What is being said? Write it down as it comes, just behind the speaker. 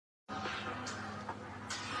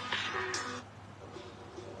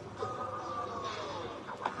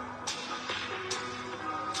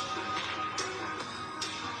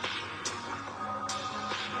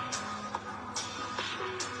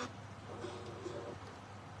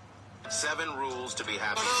7 rules to be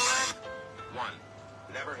happy. 1.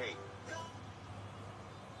 Never hate.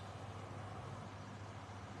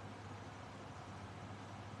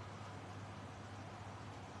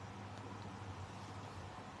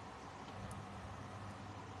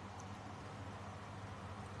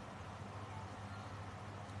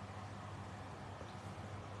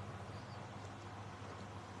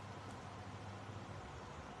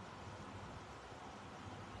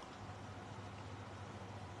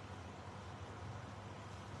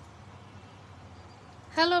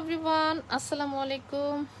 Hello everyone, আসসালামু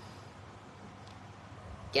আলাইকুম।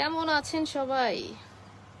 কেমন আছেন সবাই?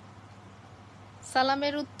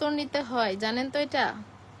 সালামের উত্তর নিতে হয়, জানেন তো এটা?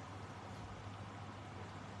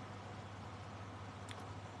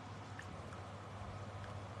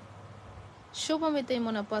 শুভমিতা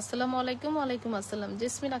ইমন আপু, আসসালামু আলাইকুম। ওয়ালাইকুম আসসালাম।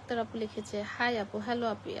 জেসমিন আক্তার আপু লিখেছে হাই আপু, হ্যালো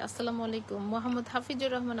আপি, আসসালামু আলাইকুম। মোহাম্মদ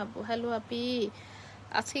হাফিজুর রহমান আপু, হ্যালো আপি।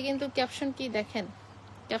 আজকে কিন্তু ক্যাপশন কি দেখেন,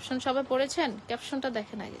 ক্যাপশন সবাই পড়েছেন? ক্যাপশনটা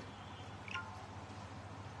দেখেন আগে।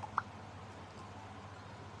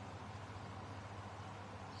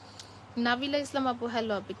 নাবিলা ইসলাম আপু,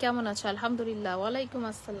 হ্যালো আপি, কেমন আছো? আলহামদুলিল্লাহ। ওয়ালাইকুম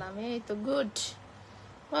আসসালাম। এই তো গুড।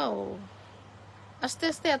 ওয়াও, আস্তে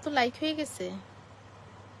আস্তে এত লাইক হয়ে গেছে,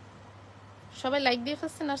 সবাই লাইক দিয়ে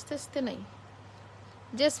ফেলছেন আস্তে আস্তে। নাই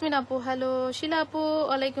জেসমিন আপু, হ্যালো। শিলা আপু,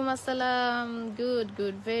 ওয়ালাইকুম আসসালাম। Good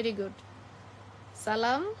good, very good.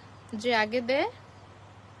 সালাম যে আগে দে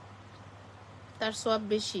তার সওয়াব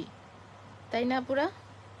বেশি, তাই না পুরা?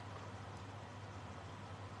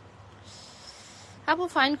 আপু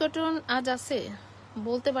ফাইন কটন আজ আছে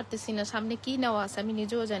বলতে পারতেছি না, সামনে কি নেওয়া আছে আমি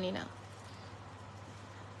নিজেও জানি না।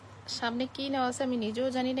 সামনে কি নেওয়া আছে আমি নিজেও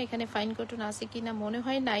জানি না। এখানে ফাইন কটন আছে কিনা মনে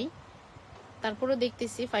হয় নাই, তারপরও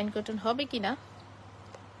দেখতেছি ফাইন কটন হবে কিনা।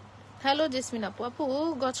 হ্যালো জেসমিন আপু, আপু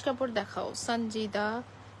গজ কাপড় দেখাও। সঞ্জিদা,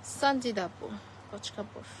 সঞ্জিদা আপু, গজ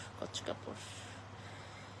কাপড়, গজ কাপড়,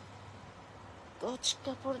 গজ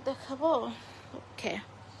কাপড় দেখাবো। ওকে,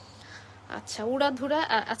 আচ্ছা উড়াধুরা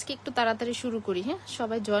আজকে একটু তাড়াতাড়ি শুরু করি। হ্যাঁ,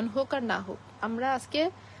 সবাই জয়েন হোক আর না হোক, আমরা আজকে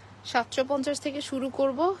 750 থেকে শুরু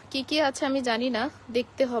করব। কি কি আছে আমি জানি না,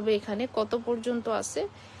 দেখতে হবে এখানে কত পর্যন্ত আছে।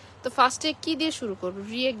 তো ফার্স্টে কি দিয়ে শুরু করব?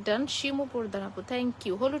 রিয়েক্ট ডান, শিমু প্রদান আপু, থ্যাংক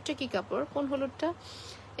ইউ। হলুদটা কি কাপড়? কোন হলুদটা?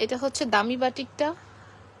 এটা হচ্ছে দামি বাটিকটা,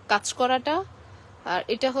 কাজ করাটা, আর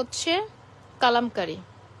এটা হচ্ছে কালামকারি।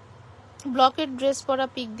 ব্লকের ড্রেস পরা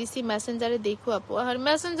পিক দিছি মেসেঞ্জারে, দেখো আপু। আর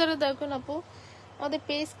মেসেঞ্জারে দেখুন আপু, আমাদের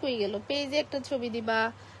পেজ কই গেল? পেজে একটা ছবি দিবা,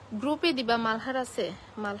 গ্রুপে দিবা। মালহার আছে?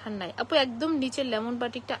 মালহার নাই আপু। একদম নিচের লেমন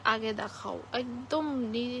বাটিকটা আগে দেখাও, একদম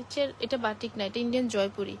নিচের। এটা বাটিক না, এটা ইন্ডিয়ান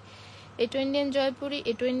জয়পুরি। এটা ইন্ডিয়ান জয়পুরি,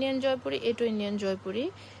 এটা ইন্ডিয়ান জয়পুরি, এটা ইন্ডিয়ান জয়পুরি।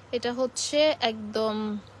 এটা হচ্ছে একদম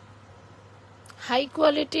হাই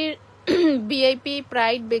কোয়ালিটির ভিআইপি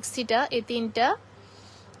প্রাইড বেক্সিটা, এই তিনটা।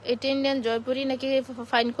 এটা ইন্ডিয়ান জয়পুরি নাকি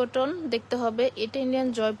ফাইন কটন দেখতে হবে। এটা ইন্ডিয়ান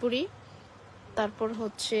জয়পুরি, তারপর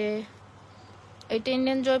হচ্ছে এটা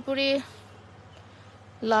ইন্ডিয়ান জয়পুরি,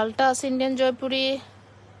 লালটা আছে ইন্ডিয়ান জয়পুরি।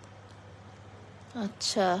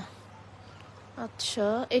 আচ্ছা আচ্ছা,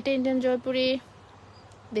 এটা ইন্ডিয়ান জয়পুরি।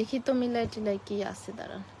 দেখি তো মিলাই টিলাই কি আছে,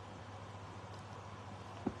 দাঁড়ান।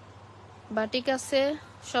 বাটিক আছে,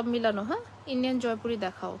 সব মিলানো। হ্যাঁ, ইন্ডিয়ান জয়পুরি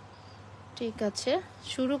দেখাও। ঠিক আছে,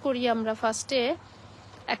 শুরু করি আমরা। ফার্স্টে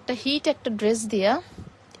একটা হিট একটা ড্রেস দিয়া,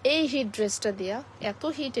 এই হিট ড্রেসটা দিয়া, এত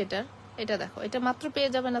হিট এটা। এটা দেখো, এটা মাত্র পেয়ে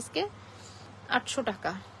যাবেন আজকে 800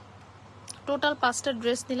 টাকা। টোটাল 5টা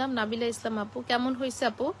ড্রেস নিলাম। নাবিলা ইসলাম আপু, কেমন হয়েছে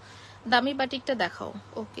আপু? দামি বাটিকটা দেখাও।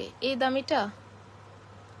 ওকে, এই দামিটা,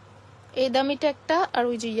 এই দামিটা একটা, আর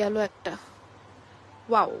ওই যে ইয়েলো একটা।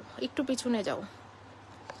 ওয়াও, একটু পিছনে যাও।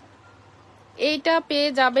 এইটা পেয়ে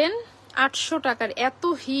যাবেন 800 টাকার। এত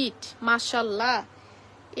হিট, মাশাল্লাহ।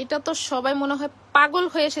 এটা তো সবাই মনে হয় পাগল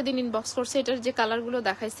হয়ে সেদিন ইনবক্স করছে। এটার যে কালারগুলো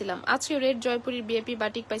দেখাইছিলাম, আজকে রেড জয়পুরীর বিএপি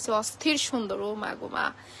বাটিক পাইছে, অস্থির সুন্দর। ও মা গো মা,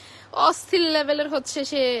 অস্থির লেভেলের হচ্ছে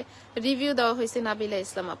সে রিভিউ দেওয়া হয়েছে নাবিলা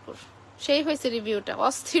ইসলাম আপুর। সেই হয়েছে রিভিউটা,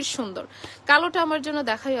 অস্থির সুন্দর। কালোটা আমার জন্য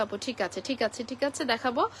দেখাই আপু। ঠিক আছে ঠিক আছে ঠিক আছে,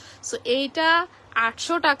 দেখাবো। সো এইটা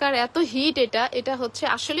 800 টাকার, এত হিট। এটা এটা হচ্ছে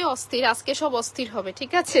আসলে অস্থির। আজকে সব অস্থির হবে,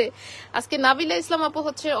 ঠিক আছে? আজকে নাবিলা ইসলাম আপু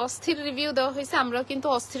হচ্ছে অস্থির রিভিউ দেওয়া হয়েছে, আমরাও কিন্তু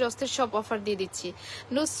অস্থির অস্থির সব অফার দিয়ে দিচ্ছি।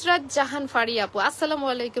 নুসরাত জাহান ফারি আপু, আসসালামু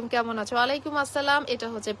আলাইকুম, কেমন আছো? ওয়ালাইকুম আসসালাম। এটা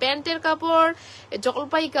হচ্ছে প্যান্টের কাপড়,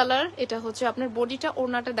 জলপাই কালার। এটা হচ্ছে আপনার বডিটা,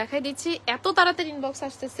 ওড়নাটা দেখাই দিচ্ছি। এত তাড়াতাড়ি ইনবক্স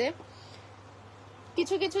আসতেছে,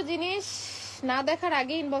 কিছু কিছু জিনিস না দেখার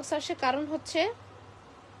আগে ইনবক্স আসে, কারণ হচ্ছে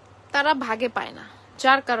তারা ভাগে পায় না,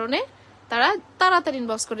 যার কারণে তারা তাড়াতাড়ি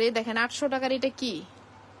ইনবক্স করে। দেখেন 800 টাকার এটা কি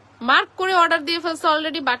মার্ক করে অর্ডার দিয়ে ফেলছে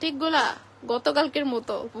অলরেডি বাটিক গুলা। গতকালকের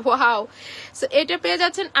মতো। ওয়াও, সো এটা পেয়ে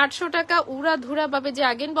যাচ্ছেন 800 টাকা উড়া ধুরা ভাবে। যে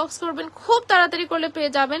আগে ইনবক্স করবেন খুব তাড়াতাড়ি করলে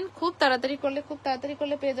পেয়ে যাবেন, খুব তাড়াতাড়ি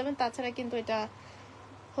করলে পেয়ে যাবেন। তাছাড়া কিন্তু এটা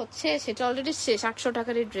হচ্ছে সেটা অলরেডি শেষ। 800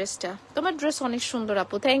 টাকার এই ড্রেসটা, তোমার ড্রেস অনেক সুন্দর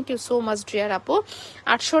আপু, thank you so much dear আপু।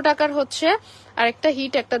 800 টাকার হচ্ছে আর একটা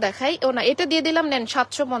হিট একটা দেখাই, ও না এটা দিয়ে দিলাম, নেন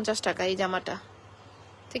 750 টাকা এই জামাটা,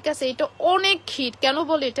 ঠিক আছে। এটা অনেক হিট, কেন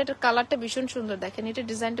বলি, এটার কালারটা ভীষণ সুন্দর, দেখেন এটা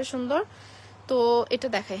ডিজাইনটা সুন্দর। তো এটা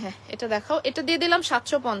দেখাই, হ্যাঁ এটা দেখাও, এটা দিয়ে দিলাম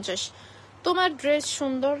 750। তোমার ড্রেস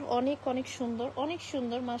সুন্দর, অনেক অনেক সুন্দর, অনেক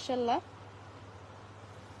সুন্দর মাশাআল্লাহ।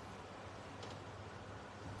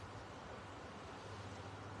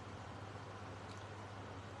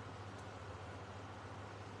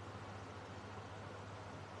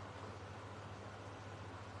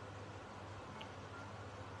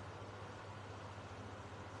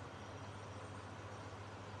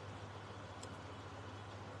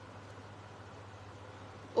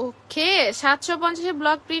 ওকে, 750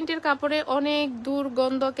 ব্লক প্রিন্টের কাপড়ে অনেক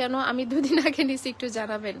দুর্গন্ধ কেন? আমি 2 দিন আগে নিছি, একটু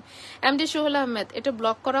জানাবেন। এমডি সোহেল আহমেদ, এটা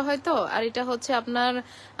ব্লক করা হয় তো, আর এটা হচ্ছে আপনার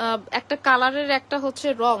একটা কালারের একটা হচ্ছে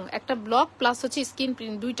রং, একটা ব্লক প্লাস হচ্ছে স্কিন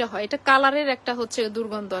প্রিন্ট, দুইটা হয়। এটা কালারের একটা হচ্ছে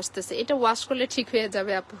দুর্গন্ধ আসতেছে, এটা ওয়াশ করলে ঠিক হয়ে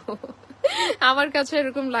যাবে আপু। আমার কাছে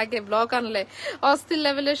এরকম লাগে ব্লক আনলে। অস্থির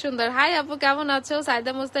লেভেলের সুন্দর। হাই আপু, কেমন আছো?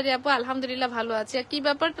 সাইদা মোস্তারি আপু, আলহামদুলিল্লাহ ভালো আছি। আর কি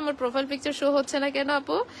ব্যাপার, তোমার প্রোফাইল পিকচার শো হচ্ছে না কেন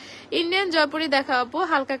আপু? ইন্ডিয়ান জয়পুরি দেখা আপু,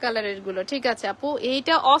 হালকা কালারের গুলো, ঠিক আছে আপু।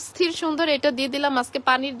 এইটা অস্থির সুন্দর, এটা দিয়ে দিলাম আজকে।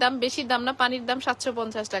 পানির দাম বেশি দাম না, পানির দাম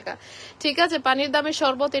 750 টাকা, ঠিক আছে। পানির দামে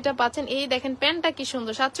শরবত এটা পাচ্ছেন। এই দেখেন প্যান্টটা কি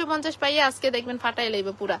সুন্দর, 750 পাইয়ে আজকে দেখবেন ফাটাই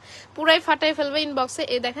লাইবে, পুরাই ফাটাই ফেলবে ইনবক্সে।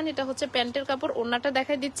 এই দেখেন এটা হচ্ছে প্যান্টের কাপড়, ওড়নাটা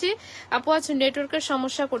দেখাই দিচ্ছি আপু। আজ নেটওয়ার্কের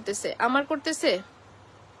সমস্যা করতেছে, আমার করতেছে,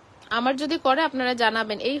 আমার যদি করে আপনারা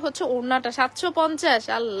জানাবেন। এই হচ্ছে ওড়নাটা 750,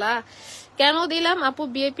 আল্লাহ কেন দিলাম আপু।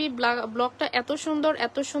 বিএপি ব্লগটা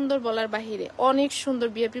এত সুন্দর বলার বাহিরে, অনেক সুন্দর।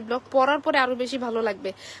 বিএপি ব্লগ পরার পরে আরো বেশি ভালো লাগবে।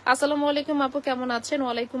 আসসালামু আলাইকুম আপু, কেমন আছেন?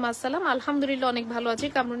 ওয়ালাইকুম আসসালাম, আলহামদুলিল্লাহ অনেক ভালো আছি।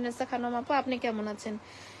 কামরুন্নেসা খানম আপু, আপনি কেমন আছেন?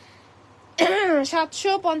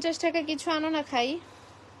 750 টাকা কিছু আনো না খাই।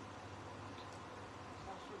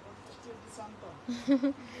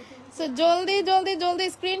 জলদি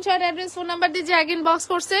স্ক্রিনশট, অ্যাড্রেস, ফোন নাম্বার দিয়ে যে আগে ইনবক্স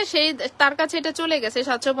করছে সেই তার কাছে এটা চলে গেছে।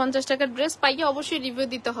 750 টাকার ড্রেস পাইয়ে অবশ্যই রিভিউ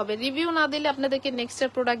দিতে হবে, রিভিউ না দিলে আপনাদেরকে নেক্সট এর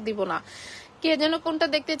প্রোডাক্ট দিব না। কে যেন কোনটা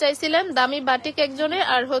দেখতে চাইছিলেন? দামি বাটিক একজনের,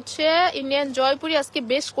 আর হচ্ছে ইন্ডিয়ান জয়পুরি আজকে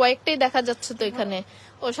বেশ কয়েকটাই দেখা যাচ্ছে তো এখানে।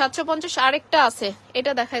 ও 750 আরেকটা আছে,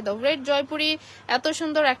 এটা দেখাই দাও। রেড জয়পুরি এত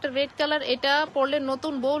সুন্দর একটা রেড কালার, এটা পরলে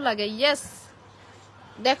নতুন বউ লাগে। ইয়েস,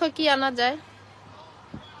 দেখো কি আনা যায়।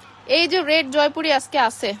 এই যে রেড জয়পুরি আজকে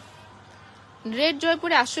আছে, রেড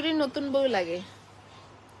জয়পুরে আসলে নতুন বউ লাগে।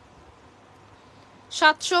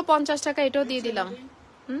 750 টাকা এটাও দিয়ে দিলাম।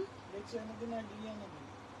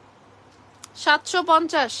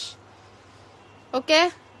 750, ওকে।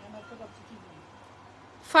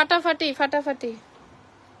 ফাটাফাটি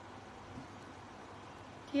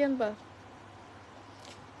কি আনবা?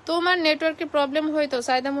 তোমার নেটওয়ার্কের প্রবলেম হয়তো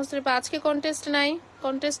সাইদা মুসরিফা। আজকে কন্টেস্ট নাই,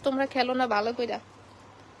 কন্টেস্ট তোমরা খেলো না ভালো কইরা।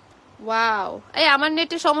 ওয়াও, এই আমার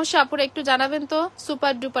নেটে সমস্যা আপুরা একটু জানাবেন তো।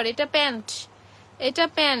 সুপার ডুপার, এটা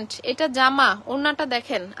প্যান্ট, এটা জামা, ওড়নাটা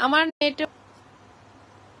দেখেন আমার নেটে।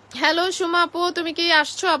 হ্যালো সুমা আপু, তুমি কি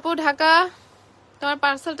আসছো আপু ঢাকা? তোমার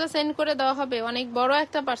পার্সেলটা সেন্ড করে দেওয়া হবে, অনেক বড়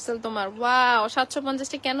একটা পার্সেল তোমার। ওয়াও,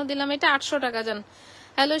 750 কেন দিলাম এটা? 800 টাকা জান।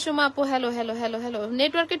 হ্যালো সুমা আপু, হ্যালো।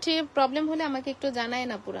 নেটওয়ার্কের ঠিক প্রবলেম হলে আমাকে একটু জানায়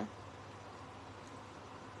না পুরা।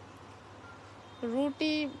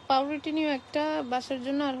 রুটি পাউরুটি নিও একটা বাসার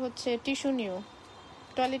জন্য, আর হচ্ছে টিস্যু নিও,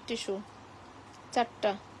 টয়লেট টিস্যু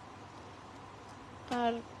 4টা।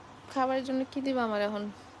 আর খাবারের জন্য কি দিবা আমার এখন?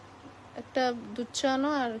 একটা দুধ চা আনো,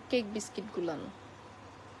 আর কেক বিস্কিট গুলো আনো,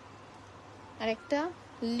 আর একটা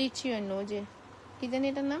লিচি আনো, যে কি জানি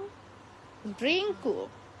এটার নাম,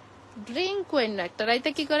 ড্রিঙ্কু এনো একটা। রাইতা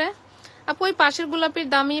কি করে আপু? ওই পাশের গোলাপির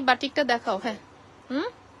দামি বাটিকটা দেখাও। হ্যাঁ,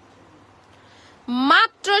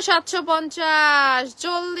 মাত্র 750।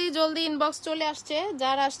 জলদি ইনবক্স চলে আসছে,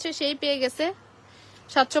 যার আসছে সেই পেয়ে গেছে।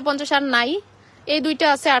 750 আর নাই, এই দুইটা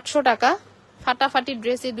আছে 800 টাকা। ফাটাফাটি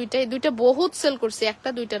ড্রেস এই দুইটা বহুত সেল করছি, একটা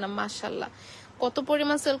দুইটা না, মাশাআল্লাহ কত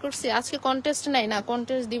পরিমাণ সেল করছি। আজকে কন্টেস্ট নাই, না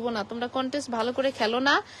কন্টেস্ট দিব না। তোমরা কন্টেস্ট ভালো করে খেলো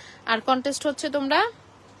না, আর কন্টেস্ট হচ্ছে তোমরা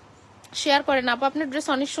শেয়ার করে না। আপু আপনার ড্রেস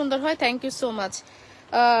অনেক সুন্দর হয়, thank you so much.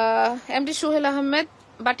 MD Sohel Ahmed,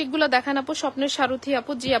 বাটিকগুলো দেখান আপু। স্বপ্নের সারথি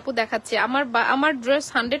আপু, জি আপু দেখাচ্ছে। আমার ড্রেস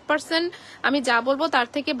 100% আমি যা বলবো তার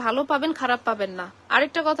থেকে ভালো পাবেন, খারাপ পাবেন না।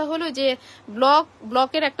 আরেকটা কথা হলো যে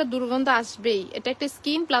ব্লকের একটা দুর্গন্ধ আসবেই, এটা একটা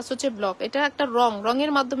স্কিন প্লাস হচ্ছে ব্লক, এটা একটা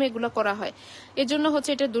রঙের মাধ্যমে এগুলো করা হয়, এজন্য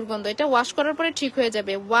হচ্ছে এটা দুর্গন্ধ। এটা ওয়াশ করার পরে ঠিক হয়ে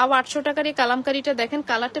যাবে। ওয়াও, 800 টাকার এই কালামকারিটা দেখেন,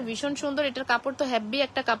 কালারটা ভীষণ সুন্দর। এটার কাপড় তো হেভি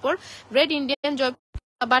একটা কাপড়, রেড ইন্ডিয়ান জয়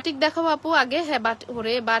বাটিক দেখাবো আপু আগে। হ্যাঁ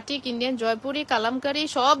ওরে বাটিক, ইন্ডিয়ান জয়পুরি, কালামকারি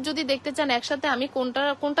সব যদি দেখতে চান একসাথে, আমি কোনটা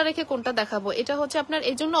কোনটা রেখে কোনটা দেখাবো, এটা হচ্ছে আপনার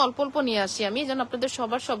এই জন্য অল্প অল্প নিয়ে আসি আমি, যেন আপনাদের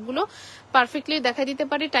সবার সবগুলো পারফেক্টলি দেখা দিতে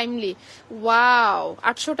পারি টাইমলি। ওয়াও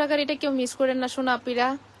 800 টাকার এটা কেউ মিস করেন না সোনা আপিরা।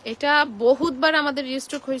 এটা বহুতবার আমাদের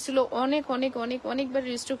রিস্টক হয়েছিল, অনেক অনেক অনেক অনেকবার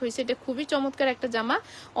রিস্টক হয়েছে। এটা খুবই চমৎকার একটা জামা,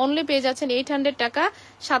 অনলি পেয়ে যাচ্ছেন 800 টাকা।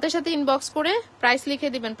 সাথে সাথে ইনবক্স করে প্রাইস লিখে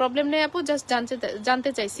দিবেন, প্রবলেম নেই আপু, জাস্ট জানতে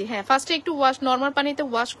চাইছি। হ্যাঁ ফার্স্টে একটু ওয়াশ, নর্মাল পানিতে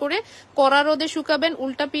ওয়াশ করে কড়া রোদে শুকাবেন,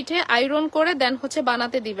 উল্টা পিঠে আয়রন করে দেন হচ্ছে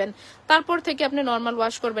বানাতে দিবেন, তারপর থেকে আপনি নর্মাল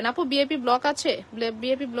ওয়াশ করবেন। আপু বিএপি ব্লক আছে?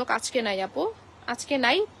 বিএপি ব্লক আজকে নাই আপু, আজকে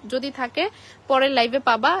নাই, যদি থাকে পরের লাইভে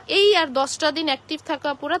পাবা। এই আর 10টা দিন অ্যাক্টিভ থাকা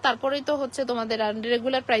পুরা, তারপরেই তো হচ্ছে তোমাদের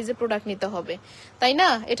রেগুলার প্রাইসে প্রোডাক্ট নিতে হবে, তাই না?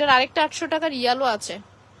 এটার আরেকটা 800 টাকার ইয়ালো আছে।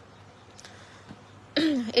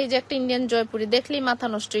 এই যে একটা ইন্ডিয়ান জয়পুরি, দেখলেই মাথা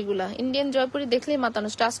নষ্ট, এগুলা ইন্ডিয়ান জয়পুরি দেখলেই মাথা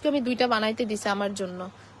নষ্ট। আজকে আমি 2টা বানাইতে দিছি আমার জন্য,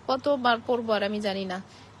 কতবার পরবো আর আমি জানি না।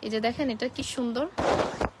 এই যে দেখেন এটা কি সুন্দর,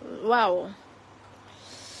 ওয়াও।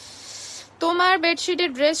 তোমার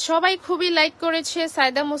বেডশিটের ড্রেস সবাই খুবই লাইক করেছে,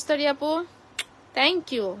 সাইদা মুস্তারি আপু থ্যাংক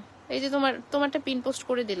ইউ। এই যে তোমারটা পিন পোস্ট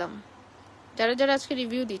করে দিলাম, যারা যারা আজকে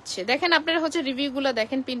রিভিউ দিচ্ছে দেখেন, আপনারা হচ্ছে রিভিউ গুলা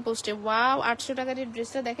দেখেন পিন পোস্টে। ওয়াও 800 টাকার এই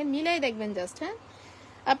ড্রেসটা দেখেন, মিলাই দেখবেন জাস্ট। হ্যাঁ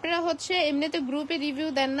আপনারা হচ্ছে এমনিতে গ্রুপে রিভিউ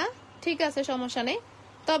দেন না, ঠিক আছে সমস্যা নেই,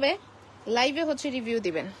 তবে লাইভে হচ্ছে রিভিউ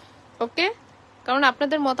দিবেন, ওকে? কারণ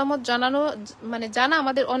আপনাদের মতামত জানানো মানে জানা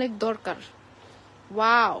আমাদের অনেক দরকার।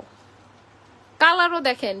 ওয়াও কালারও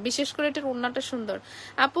দেখেন, বিশেষ করে এটার ওড়নাটা সুন্দর।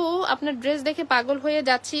 আপু আপনার ড্রেস দেখে পাগল হয়ে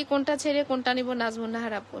যাচ্ছি, কোনটা ছেড়ে কোনটা নিব নাজমুন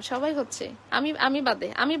নাহার আপু? সবাই হচ্ছে, আমি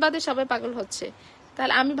বাদে সবাই পাগল হচ্ছে,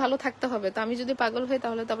 তাহলে আমি ভালো থাকতে হবে, তো আমি যদি পাগল হই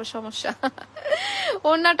তাহলে তো আবার সমস্যা।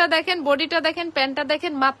 ওড়নাটা দেখেন, বডিটা দেখেন, প্যান্টটা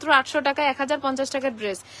দেখেন, মাত্র 800 টাকা, 1050 টাকার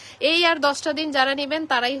ড্রেস। এই আর 10টা দিন যারা নিবেন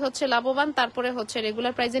তারাই হচ্ছে লাভবান, তারপরে হচ্ছে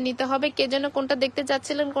রেগুলার প্রাইসে নিতে হবে। কে যেন কোনটা দেখতে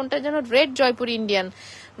চাচ্ছিলেন, কোনটা যেন red Jaipuri Indian,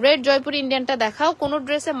 red Jaipuri ইন্ডিয়ানটা দেখাও। কোন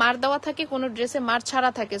ড্রেসে মার দেওয়া থাকে, কোন ড্রেসে মার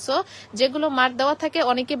ছাড়া থাকে। সো যেগুলো মার দেওয়া থাকে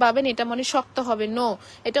অনেকে ভাবেন এটা মানে শক্ত হবে, নো,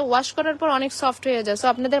 এটা ওয়াশ করার পর অনেক সফট হয়ে যায়। সো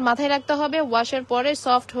আপনাদের মাথায় রাখতে হবে ওয়াশের পরে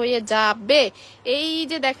সফট হয়ে যাবে। এই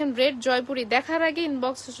যে দেখেন রেড জয়পুরি, দেখার আগে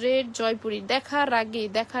ইনবক্স রেড জয়পুরি, দেখার আগে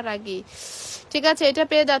ঠিক আছে, এটা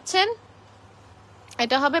পেয়ে যাচ্ছেন।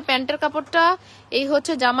 এটা হবে প্যান্টের কাপড়টা, এই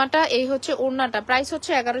হচ্ছে জামাটা, এই হচ্ছে ওড়নাটা। প্রাইস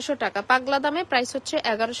হচ্ছে 1100 টাকা, পাগলা দামে প্রাইস হচ্ছে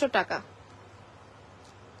 1100 টাকা।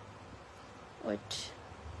 ওয়েট,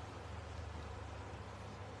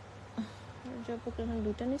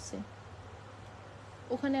 দুইটা নিচ্ছে,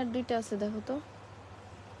 ওখানে আর 2টা আছে, দেখো তো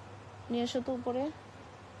নিয়ে আসো তো উপরে,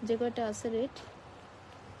 যে কয়টা আছে রেট।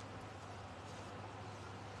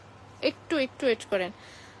 একটু ওয়েট করেন।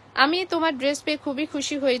 আমি তোমার ড্রেস পেয়ে খুবই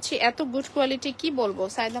খুশি হয়েছি, এত গুড কোয়ালিটি, কি বলবো।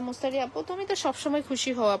 সাইদা মুস্তারি আপু তুমি তো সবসময়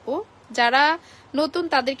খুশি হও আপু, যারা নতুন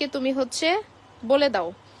তাদেরকে তুমি হচ্ছে বলে দাও।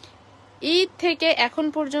 ঈদ থেকে এখন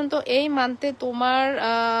পর্যন্ত এই মান্থে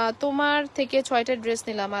তোমার থেকে 6টা ড্রেস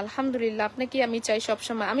নিলাম, আলহামদুলিল্লাহ। আপনাকে আমি চাই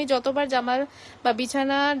সবসময়, আমি যতবার জামা বা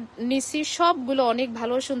বিছানা নিছি সবগুলো অনেক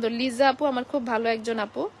ভালো সুন্দর। লিজা আপু আমার খুব ভালো একজন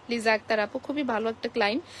আপু, লিজা আক্তার আপু খুবই ভালো একটা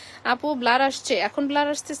ক্লায়েন্ট আপু। ব্লার আসছে, এখন ব্লার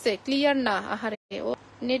আসতেছে, ক্লিয়ার না, আহারে ও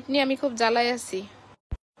নেট নিয়ে আমি খুব জ্বালাই আছি,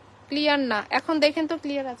 ক্লিয়ার না। এখন দেখেন তো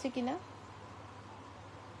ক্লিয়ার আছে কিনা।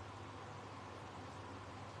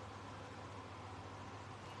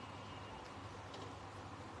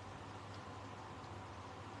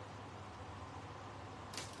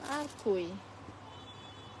 আর কই,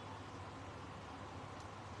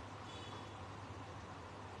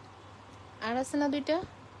 আর আছে না 2টা,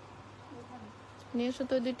 নিয়ে এসো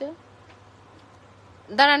তো 2টা।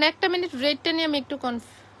 দাঁড়ান একটা মিনিট, রেডটা নিয়ে আমি একটু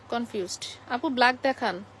কনফিউজড। আপু ব্ল্যাক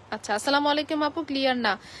দেখান। আচ্ছা আসসালামু আলাইকুম আপু, ক্লিয়ার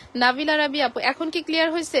না। নাবিলা রাবি আপু এখন কি ক্লিয়ার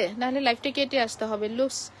হয়েছে? নাহলে লাইভটা কেটে আসতে হবে।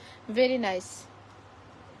 লুকস ভেরি নাইস,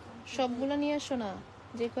 সবগুলো নিয়ে আসো না,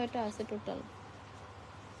 যে কয়টা আছে টোটাল।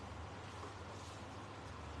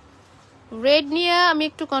 রেড নিয়ে আমি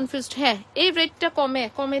একটু কনফিউজড। হ্যাঁ এই রেডটা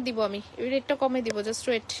কমে দিব, আমি এই রেডটা কমে দিব, জাস্ট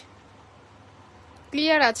ওয়েট।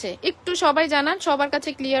 ক্লিয়ার আছে একটু সবাই জানান সবার কাছে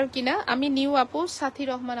ক্লিয়ার কিনা। আমি নিউ আপু, সাথী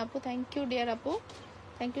রহমান আপু, থ্যাংক ইউ ডিয়ার আপু,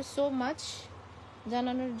 থ্যাংক ইউ সো মাচ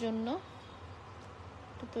জানানোর জন্য।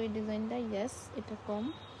 তো এই ডিজাইনটা ইয়েস, এটা কম,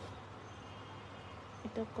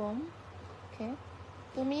 ওকে।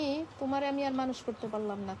 তোমারে আমি আর মানুষ করতে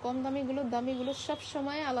পারলাম না, কম দামিগুলো সব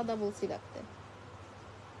সময় আলাদা বলছি রাখতে।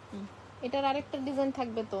 এটার আরেকটা ডিজাইন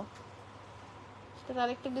থাকবে তো, এটার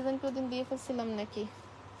আরেকটা ডিজাইন কোনদিন দিয়ে ফেলছিলাম নাকি,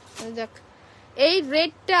 যাক। এই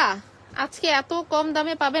রেডটা আজকে এত কম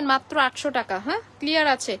দামে পাবেন মাত্র 800 টাকা। হ্যাঁ ক্লিয়ার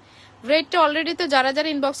আছে, রেডটা অলরেডি তো যারা যারা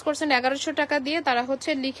ইনবক্স করছেন 1100 টাকা দিয়ে, তারা হচ্ছে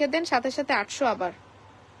লিখে দেন সাথে সাথে 800, আবার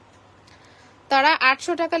তারা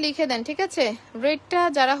 800 টাকা লিখে দেন, ঠিক আছে। রেডটা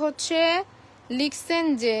যারা হচ্ছে লিখছেন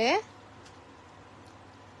যে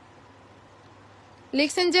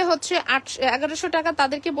লিখছেন যে হচ্ছে 1100 টাকা,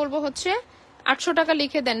 তাদেরকে বলবো হচ্ছে 800 টাকা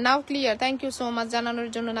লিখে দেন। নাও clear, thank you so much জানানোর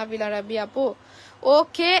জন্য নাবিলা রাবি আপু।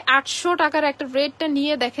 ওকে, 800 টাকার একটা রেটটা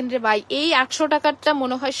নিয়ে দেখেন রে ভাই, এই 800 টাকারটা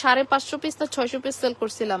মনে হয় 550 পিস না 600 পিস সেল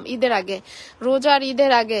করছিলাম ঈদের আগে, রোজার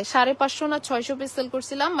ঈদের আগে 550 না 600 পিস সেল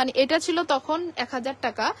করছিলাম, মানে এটা ছিল তখন 1000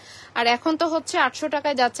 টাকা, আর এখন তো হচ্ছে 800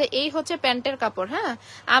 টাকায় যাচ্ছে। এই হচ্ছে প্যান্টের কাপড়। হ্যাঁ,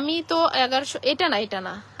 আমি তো 1100, এটা না এটা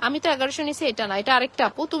না, আমি তো 1100 নিছি, এটা না, এটা আরেকটা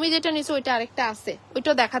আপু, তুমি যেটা নিছো ওইটা আরেকটা আছে,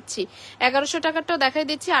 ওইটাও দেখাচ্ছি। 1100 টাকারটাও দেখাই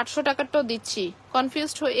দিচ্ছি, 800 টাকারটাও দিচ্ছি।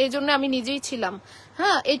 কনফিউজড হয়ে এই জন্য আমি নিজেই ছিলাম।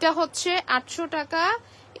 হ্যাঁ, এটা হচ্ছে 800 টাকা।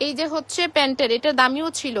 এই যে হচ্ছে প্যান্টের, এটার দামিও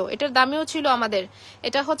ছিল, এটার দামিও ছিল আমাদের।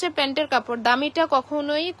 এটা হচ্ছে প্যান্টের কাপড়, দামিটা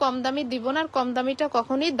কখনোই কম দামি দিব না, আর কম দামিটা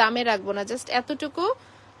কখনোই দামে রাখবো না, জাস্ট এতটুকু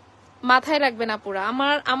মাথায় রাখবেন আপুরা,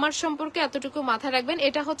 আমার সম্পর্কে এতটুকু মাথায় রাখবেন।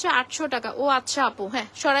 এটা হচ্ছে 800 টাকা। ও আচ্ছা আপু, হ্যাঁ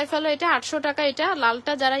সরাই ফেলো, এটা 800 টাকা। এটা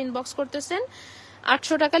লালটা যারা ইনবক্স করতেছেন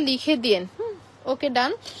 800 টাকা লিখে দিয়েন। ওকে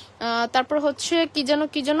ডান। তারপর হচ্ছে কি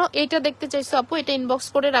যেন এটা দেখতে চাইছো আপু, এটা ইনবক্স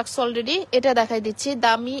করে রাখছো অলরেডি, এটা দেখাই দিচ্ছি।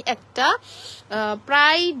 দামি একটা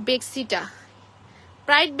প্রাইড বেক্সিটা,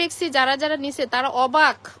 প্রাইড বেক্সি যারা যারা নিছে তারা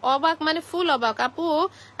অবাক, অবাক মানে ফুল অবাক। আপু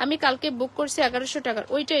আমি কালকে বুক করছি 1100 টাকার,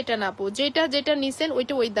 ওইটা এটা না আপু, যেটা নিছেন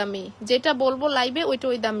ওইটা ওই দামি, যেটা বলবো লাইভে ওইটা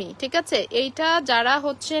ওই দামি, ঠিক আছে? এইটা যারা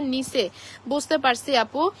হচ্ছে নিছে বুঝতে পারছি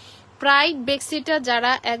আপু। প্রাইড বেক্সিটা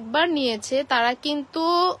যারা একবার নিয়েছে তারা কিন্তু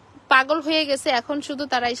পাগল হয়ে গেছে, এখন শুধু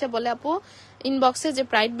তারা এসে বলে আপু ইনবক্সে যে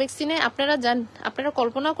প্রাইড বেক্সি নেই। আপনারা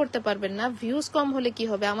কল্পনাও করতে পারবেন না ভিউজ কম হলে কি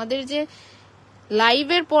হবে, আমাদের যে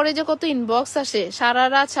লাইভের পরে যে কত ইনবক্স আসে সারা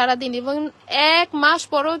রাত সারাদিন, এবং 1 মাস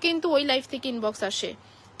পরেও কিন্তু ওই লাইভ থেকে ইনবক্স আসে,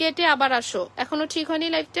 কেটে আবার আসো, এখনো ঠিক হয়নি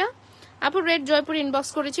লাইভটা। আপু রেড জয়পুর ইনবক্স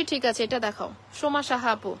করেছি, ঠিক আছে এটা দেখাও। সোমা সাহা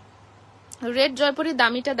আপু রেড জয়পুরি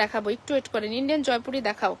দামিটা দেখাবো, একটু ওয়েট করেন, ইন্ডিয়ান জয়পুরি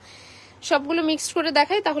দেখাও। সবগুলো মিক্সড করে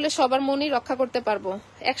দেখাই, তাহলে সবার মনই রক্ষা করতে পারবো।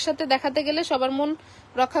 একসাথে দেখাতে গেলে সবার মন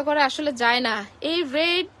রক্ষা করা আসলে যায় না। এই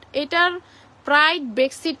রেড, এটার প্রাইড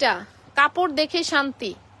বেক্সিটা কাপড় দেখে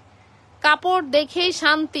শান্তি, কাপড় দেখেই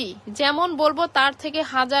শান্তি, যেমন বলবো তার থেকে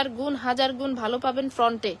 1000 গুণ ভালো পাবেন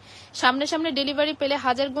ফ্রন্টে, সামনে সামনে ডেলিভারি পেলে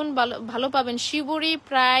 1000 গুণ ভালো পাবেন। শিবুরি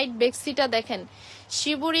প্রাইড বেক্সিটা দেখেন,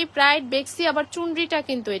 শিবুরি প্রাইড বেক্সি, আবার চুনরিটা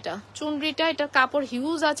কিন্তু এটা চুনরিটা, এটা কাপড়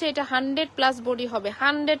হিউজ আছে, এটা 100+ বডি হবে,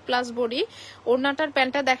 100+ বডি। ওড়নাটার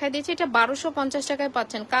প্যান্টটা দেখাই দিচ্ছি, এটা 1250 টাকায়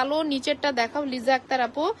পাচ্ছেন। কালো নিচেরটা দেখাও লিজা আক্তার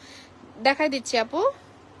আপু, দেখাই দিচ্ছি আপু,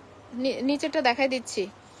 নিচেরটা দেখাই দিচ্ছি।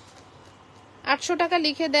 800 টাকা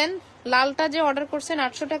লিখে দেন, লালটা যে অর্ডার করছেন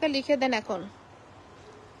 800 টাকা লিখে দেন। এখন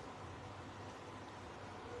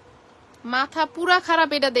মাথা পুরা খারাপ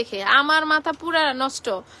এটা দেখে, আমার মাথা পুরা নষ্ট।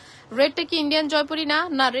 রেডটা কি ইন্ডিয়ান জয়পুরি না?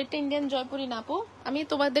 না, রেডটা ইন্ডিয়ান জয়পুরি না আপু, আমি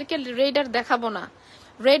তোমাদেরকে রেডার দেখাবো না,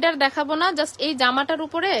 রেডার দেখাবো না। জাস্ট এই জামাটার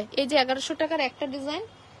উপরে এই যে 1100 টাকার একটা ডিজাইন,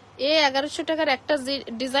 এই 1100 টাকার একটা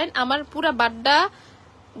ডিজাইন, আমার পুরা বাড্ডা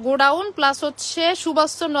গোডাউন প্লাস হচ্ছে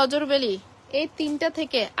সুবাস্তু নজরবেলি, এই তিনটা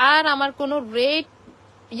থেকে আর আমার কোনো রেড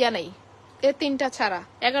ইয়া নাই, এই তিনটা ছাড়া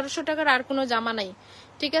 1100 টাকার আর কোনো জামা নাই,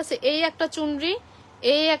 ঠিক আছে? এই একটা চুনরি,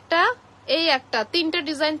 এই একটা তিনটা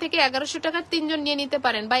ডিজাইন থেকে 1100 টাকার 3জন নিয়ে নিতে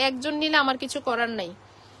পারেন, বা একজন নিলে আমার কিছু করার নাই,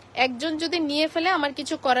 একজন যদি নিয়ে ফেলে আমার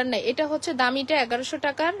কিছু করার নাই। এটা হচ্ছে দামিটা 1100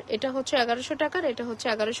 টাকার, এটা হচ্ছে 1100 টাকার, এটা হচ্ছে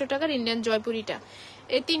 1100 টাকার ইন্ডিয়ান জয়পুরিটা।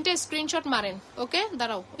 এই তিনটা স্ক্রিনশট মারেন। ওকে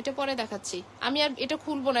দাঁড়াও, এটা পরে দেখাচ্ছি, আমি আর এটা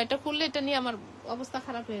খুলবো না, এটা খুললে এটা নিয়ে আমার অবস্থা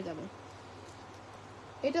খারাপ হয়ে যাবে।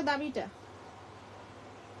 এটা দামিটা,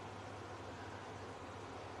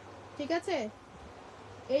 ঠিক আছে?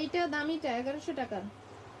 এইটা দামিটা 1100 টাকার।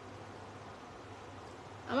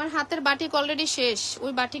 আমার হাতের বাটিক অলরেডি শেষ,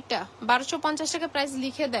 ওই বাটিকটা 1250 টাকা প্রাইস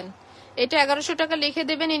লিখে দেন। এটা 1100 টাকা লিখে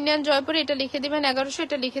দেবেন ইন্ডিয়ান জয়পুরে, এটা লিখে দিবেন 1100,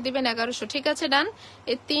 এটা লিখে দিবেন 1100, ঠিক আছে? ডান।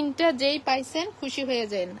 এই তিনটা যেই পাইছেন খুশি হয়ে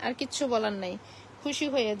যান, আর কিচ্ছু বলার নাই, খুশি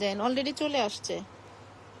হয়ে যান। অলরেডি চলে আসছে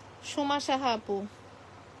সোমা সাহা আপু,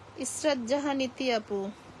 ইসরাত জাহান ইতি আপু,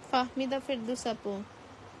 ফাহমিদা ফেরদুস আপু,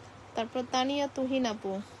 তারপর তানিয়া তুহিন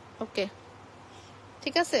আপু। ওকে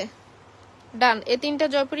ঠিক আছে ডান। এই তিনটা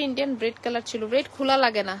জয়পুরি ইন্ডিয়ান রেড কালার ছিল, রেড খোলা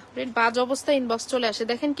লাগে না, রেড বাজ অবস্থায় ইনবক্স চলে আসে,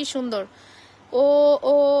 দেখেন কি সুন্দর। ও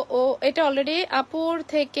ও ও এটা অলরেডি আপুর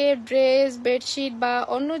থেকে ড্রেস, বেডশিট বা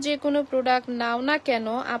অন্য যে কোনো প্রোডাক্ট নাও না কেন,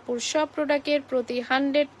 আপুর সব প্রোডাক্টের প্রতি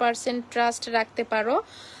 100% ট্রাস্ট রাখতে পারো।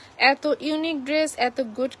 এত ইউনিক ড্রেস, এত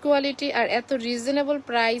গুড কোয়ালিটি আর এত রিজনেবল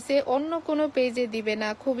প্রাইসে অন্য কোনো পেজে দিবে না।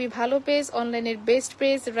 খুবই ভালো পেজ, অনলাইনের best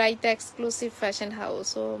page, raita exclusive fashion house.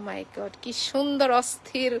 ও মাই গড, কি সুন্দর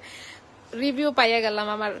অস্থির রিভিউ পাইয়া গেলাম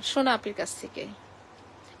আমার সোনা আপির কাছ থেকে।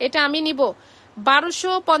 এটা আমি নিব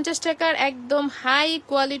 1250 টাকার একদম হাই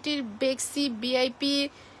কোয়ালিটির বেক্সি ভিআইপি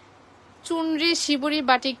চুনরি শিবুরি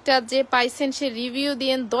বাটিকটা যে পাইছেন সে রিভিউ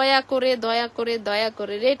দিয়েন দয়া করে দয়া করে দয়া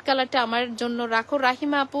করে। রেড কালারটা আমার জন্য রাখো।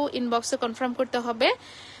 রাহিমা আপু ইনবক্সে কনফার্ম করতে হবে।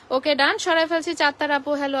 ওকে ডান, সরাই ফেলছি। চাত্তার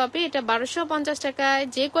আপু হ্যালো আপি, এটা 1250 টাকায়।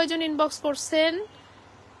 যে কয়জন ইনবক্স করছেন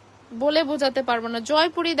বলে বোঝাতে পারবো না।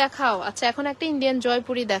 জয়পুরি দেখাও। আচ্ছা এখন একটা ইন্ডিয়ান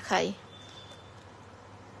জয়পুরি দেখাই।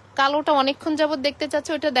 কালোটা অনেকক্ষণ যাবত দেখতে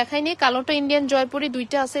চাচ্ছে, ওইটা দেখাইনি। কালোটা ইন্ডিয়ান জয়পুরি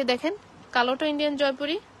দুইটা আছে, দেখেন কালোটা ইন্ডিয়ান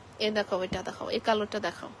জয়পুরি। এ দেখাও, এটা দেখাও, এই কালোটা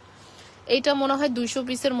দেখাও। এইটা মনে হয় 200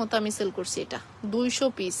 পিসের মতো আমি সেল করছি। এটা 200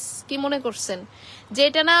 পিস। কি মনে করছেন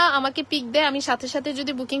যেটা না আমাকে পিক দেয় আমি সাথে সাথে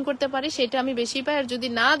যদি বুকিং করতে পারি সেটা আমি বেশি পাই, আর যদি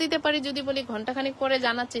না দিতে পারি, যদি বলি ঘন্টাখানিক পরে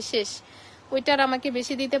জানাচ্ছে শেষ, ওইটার আমাকে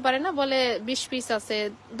বেশি দিতে পারে না, বলে 20 পিস আছে,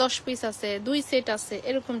 10 পিস আছে, 2 সেট আছে,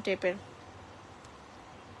 এরকম টাইপের।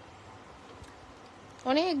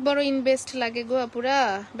 অনেক বড় ইনভেস্ট লাগে গো আপুরা,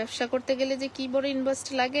 ব্যবসা করতে গেলে যে কি বড় ইনভেস্ট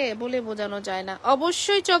লাগে বলে বোঝানো যায় না।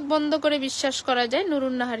 অবশ্যই চোখ বন্ধ করে বিশ্বাস করা যায়।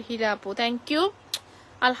 নুরুন্নাহার হীরা আপু, থ্যাংক ইউ।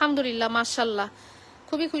 আলহামদুলিল্লাহ, মাশাল্লাহ,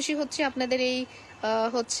 খুবই খুশি হচ্ছি আপনাদের এই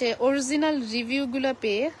হচ্ছে অরিজিনাল রিভিউ গুলা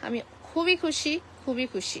পেয়ে। আমি খুবই খুশি, খুবই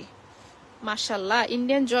খুশি। মাশাল্লাহ,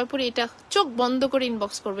 ইন্ডিয়ান জয়পুরি, এটা চোখ বন্ধ করে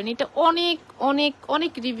ইনবক্স করবেন। এটা অনেক অনেক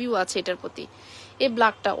অনেক রিভিউ আছে এটার প্রতি। এই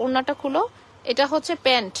ব্ল্যাকটা, ওড়নাটা খুলো, এটা হচ্ছে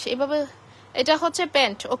প্যান্ট, এভাবে এটা হচ্ছে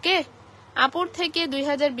প্যান্ট। ওকে, আপুর থেকে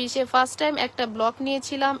 2020-এ ফার্স্ট টাইম একটা ব্লগ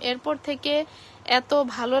নিয়েছিলাম, এরপর থেকে এত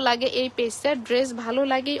ভালো লাগে এই পেজটা, ড্রেস ভালো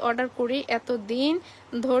লাগেই অর্ডার করি, এত দিন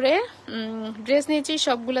ধরে ড্রেস নিয়েছি,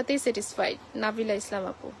 সবগুলাতেই স্যাটিসফাইড। নাবিলা ইসলাম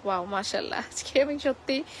আপু, ওয়াও মাশাল্লাহ, আজকে আমি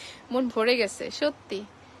সত্যি মন ভরে গেছে সত্যি।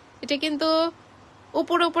 এটা কিন্তু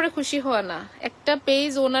উপরে উপরে খুশি হওয়া না, একটা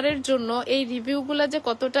পেজ ওনারের জন্য এই রিভিউগুলো যে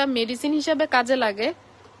কতটা মেডিসিন হিসাবে কাজে লাগে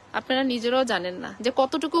আপনারা নিজেরাও জানেন না, যে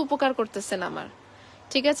কতটুকু উপকার করতেছেন আমার।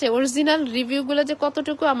 ঠিক আছে, অরিজিনাল রিভিউগুলো যে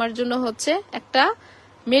কতটুকু আমার জন্য হচ্ছে একটা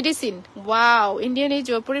মেডিসিন। ওয়াও, ইন্ডিয়ান এই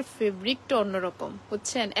জয়পুরের ফেব্রিকটা অন্যরকম,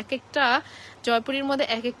 বুঝছেন? এক একটা জয়পুরের মধ্যে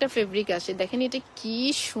এক একটা ফেব্রিক আসে। দেখেন এটা কি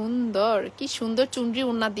সুন্দর, কি সুন্দর চুনরি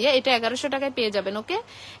ওড়না দিয়ে। এটা 1100 টাকায় পেয়ে যাবেন। ওকে,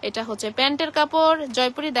 এটা হচ্ছে প্যান্টের কাপড়।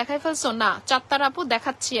 জয়পুরি দেখাই ফেলছো না? চাত্তার আপু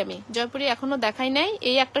দেখাচ্ছি আমি, জয়পুরি এখনো দেখাই নাই,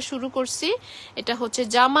 এই একটা শুরু করছি। এটা হচ্ছে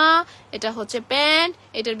জামা, এটা হচ্ছে প্যান্ট।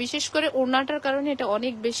 এটার বিশেষ করে ওড়নাটার কারণে এটা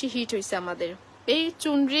অনেক বেশি হিট হয়েছে আমাদের। এই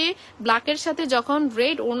চুনরি ব্ল্যাকের সাথে যখন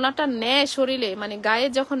রেড ওড়নাটা নেয় শরীরে, মানে গায়ে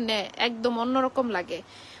যখন নেয়, একদম অন্যরকম লাগে।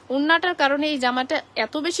 ওড়নাটার কারণে এই জামাটা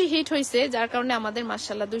এত বেশি হিট হয়েছে, যার কারণে আমাদের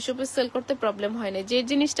মাশাআল্লাহ 200 পিস সেল করতে প্রবলেম হয় না। যে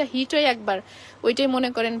জিনিসটা হিট হয় একবার, ওইটাই মনে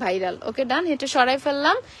করেন ভাইরাল। ওকে ডান, এটা সরাই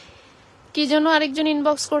ফেললাম। কি জন্য আরেকজন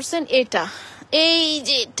ইনবক্স করছেন? এটা, এই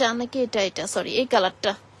যে এটা নাকি এটা সরি, এই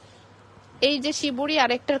কালারটা, এই যে শিবুরি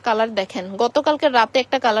আরেকটার কালার দেখেন। গতকালকে রাতে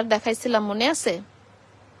একটা কালার দেখাইছিলাম, মনে আছে?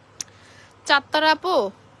 চারটার আপু,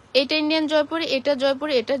 এটা ইন্ডিয়ান জয়পুরি, এটা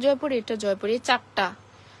জয়পুরি, এটা জয়পুরি, এটা জয়পুরি, চারটা।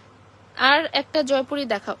 আর একটা জয়পুরি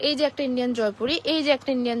দেখাও। এই যে একটা ইন্ডিয়ান জয়পুরি, এই যে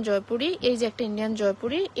একটা ইন্ডিয়ান জয়পুরি, এই যে একটা ইন্ডিয়ান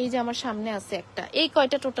জয়পুরি, এই যে আমার সামনে আছে একটা। এই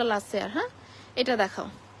কয়টা টোটাল আছে? আর হ্যাঁ, এটা দেখাও।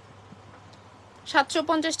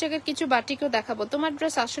 750 টাকার কিছু বাটিকও দেখাবো। তোমার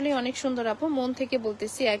ড্রেস আসলে অনেক সুন্দর আপু, মন থেকে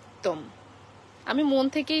বলতেছি একদম। আমি মন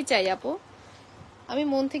থেকেই চাই আপু, আমি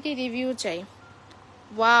মন থেকে রিভিউ চাই।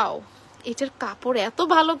 ওয়াও, এটার কাপড় এত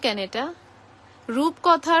ভালো কেন? এটা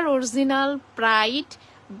রূপকথার অরিজিনাল প্রাইড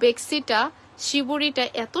বেক্সিটা, শিবুরিটা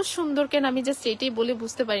এত সুন্দর কেন? আমি জাস্ট এটাই বলে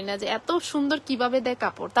বুঝতে পারি না যে এত সুন্দর কিভাবে দেয়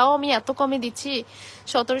কাপড়। তাও আমি এত কমে দিচ্ছি,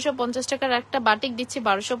 1750 টাকার একটা বাটিক দিচ্ছি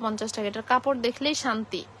 1250 টাকা। এটার কাপড় দেখলেই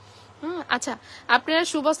শান্তি। আচ্ছা, আপনারা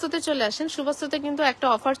সুবাস্তুতে চলে আসেন। সুবাস্তুতে কিন্তু একটা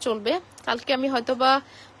অফার চলবে, কালকে আমি হয়তোবা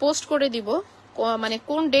পোস্ট করে দিব, মানে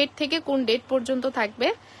কোন ডেট থেকে কোন ডেট পর্যন্ত থাকবে।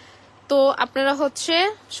 তো আপনারা হচ্ছে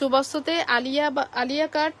সুবাস্তুতে আলিয়া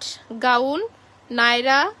কাট গাউন,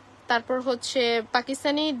 নায়রা, তারপর হচ্ছে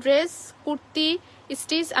Pakistani dress, kurti,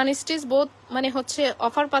 stitch unstitch both, মানে হচ্ছে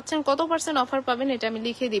অফার পাচ্ছেন। কত পার্সেন্ট অফার পাবেন এটা আমি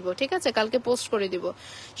লিখে দিব, ঠিক আছে? কালকে পোস্ট করে দিব।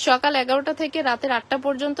 সকাল 11টা থেকে রাতের 8টা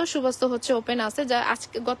পর্যন্ত সুবাস্তু হচ্ছে ওপেন আছে। যা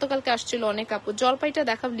আজকে গতকালকে আসছিল অনেক আপু। জলপাইটা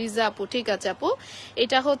দেখাব লিজা আপু, ঠিক আছে আপু?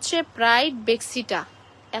 এটা হচ্ছে প্রাইড বেক্সিটা,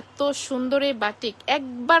 এত সুন্দর এই বাটিক,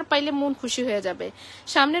 একবার পাইলে মন খুশি হয়ে যাবে।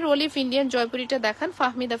 সামনের অলিভ ইন্ডিয়ান জয়পুরিটা দেখান।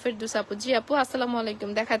 ফাহমিদা ফেরদৌস আপু, জি আপু আসসালামু আলাইকুম,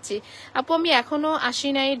 দেখাচ্ছি আপু। আমি এখনো আসি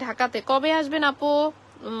নাই ঢাকাতে, কবে আসবেন আপু?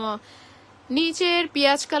 নিচের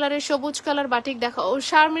পেঁয়াজ কালারের সবুজ কালার বাটিক দেখা। ও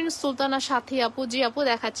শারমিন সুলতানা সাথী আপু, জি আপু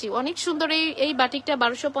দেখাচ্ছি। অনেক সুন্দর এই বাটিকটা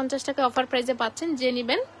 1250 টাকা অফার প্রাইসে পাচ্ছেন। যে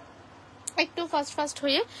নিবেন একটু ফাস্ট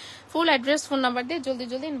হয়ে ফুল অ্যাড্রেস ফোন নাম্বার দিয়ে জলদি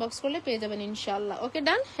ইনবক্স করলে পেয়ে যাবেন ইনশাআল্লাহ। ওকে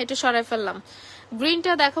ডান, এটা সরাই ফেললাম।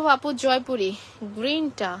 গ্রিনটা দেখাবো আপু, জয়পুরি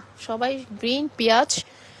গ্রিনটা, সবাই গ্রিন পেঁয়াজ।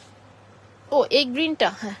 ও এই গ্রিনটা,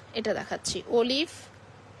 হ্যাঁ এটা দেখাচ্ছি। অলিভ,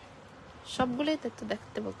 সবগুলোই তো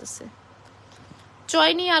দেখতে বলতেছে।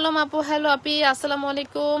 চয়নি আলম আপু, হ্যালো আপি, আসসালামু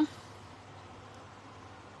আলাইকুম।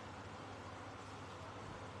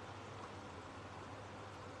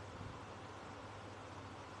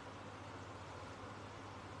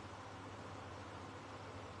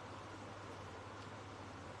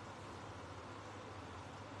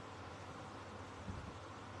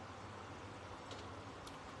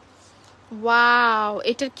 ওয়াও,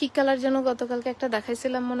 এটার কি কালার যেন গতকালকে একটা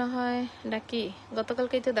দেখাইছিলাম মনে হয়, নাকি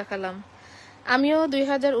গতকালকেই তো দেখালাম। আমিও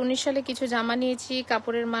 2019 সালে কিছু জামা নিয়েছি,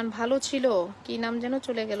 কাপড়ের মান ভালো ছিল। কি নাম যেন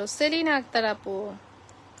চলে গেল, সেলিনা আক্তার আপু।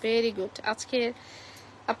 Very good. আজকে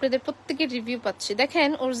আপনাদের প্রত্যেকের রিভিউ পাচ্ছি। দেখেন,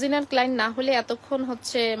 অরিজিনাল ক্লায়েন্ট না হলে এতক্ষণ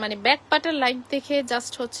হচ্ছে মানে ব্যাক পার্টের লাইট দেখে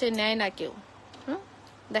জাস্ট হচ্ছে নেয় না কেউ।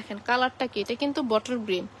 দেখেন কালারটা কি, এটা কিন্তু বটল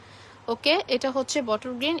গ্রিন। ওকে, এটা হচ্ছে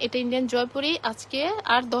বটল গ্রিন, এটা ইন্ডিয়ান জয়পুরি। আজকে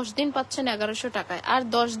আর 10 দিন পাচ্ছেন 1100 টাকায়, আর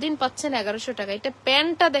 10 দিন পাচ্ছেন 1100 টাকায়। এটা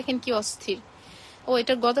প্যান্টটা দেখেন কি অস্থির। ও,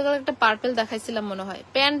 এটা গতকাল একটা পার্পল দেখাইছিলাম মনে হয়।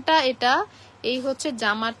 প্যান্টটা এটা, এই হচ্ছে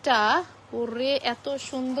জামাটা। ওরে এত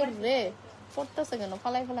সুন্দর রে। পড়তেছে কেন,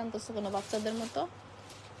 ফালাই ফেলে আনতেছে কেন বাচ্চাদের মতো?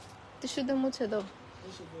 শুধু মুছে দাও।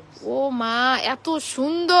 ও মা, এত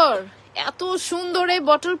সুন্দর, এত সুন্দর এই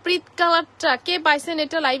বটল প্রিন্ট কালারটা। কে পাইছেন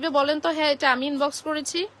এটা লাইভে বলেন তো? হ্যাঁ, এটা আমি ইনবক্স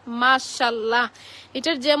করেছি। মাশাআল্লাহ,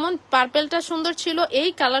 এটার যেমন পার্পেলটা সুন্দর ছিল, এই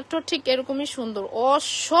কালারটা ঠিক এরকমই সুন্দর,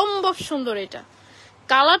 অসম্ভব সুন্দর। এটা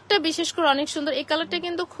কালারটা বিশেষ করে অনেক সুন্দর। এই কালারটা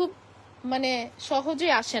কিন্তু খুব মানে সহজে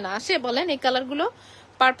আসে না, আসে বলেন এই কালারগুলো?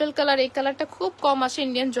 পার্পল কালার, এই কালারটা খুব কম আসে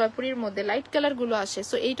ইন্ডিয়ান জয়পুরির মধ্যে, লাইট কালার গুলো আসে।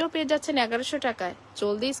 সো এইটাও পেয়ে যাচ্ছেন 1100 টাকায়।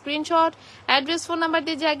 জলদি স্ক্রিনশট, অ্যাড্রেস, ফোন নাম্বার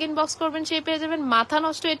দিয়ে যে আগে ইনবক্স করবেন সেই পেয়ে যাবেন। মাথা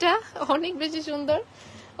নষ্ট, এটা অনেক বেশি সুন্দর।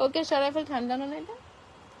 ওকে সরাইফেল, ঠান্ডা না এটা,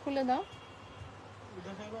 খুলে দাও,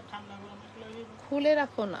 খুলে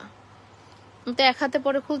রাখো না, তো এক হাতে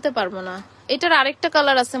পরে খুলতে পারবো না। এটার আরেকটা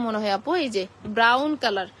কালার আছে মনে হয় আপু, এই যে ব্রাউন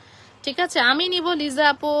কালার। ঠিক আছে, আমি নিব লিজা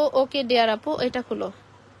আপু। ওকে ডিয়ার আপু, এটা খুলো।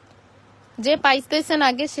 যে পাইতেছেন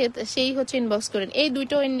আগে সেই হচ্ছে ইনবক্স করেন। এই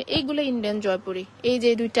দুইটা, এইগুলো ইন্ডিয়ান জয়পুরি। এই যে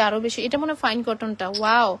দুইটা আরো বেশি, এটা মনে ফাইন কটনটা।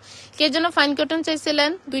 ওয়াও, কে যেন ফাইন কটন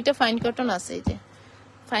চাইছিলেন? দুইটা ফাইন কটন আছে। এই যে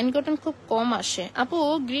ফাইন কটন খুব কম আসে আপু।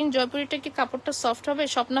 গ্রিন জয়পুরিটা কি কাপড়টা সফট হবে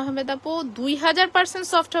স্বপ্ন আহমেদ আপু? 2000%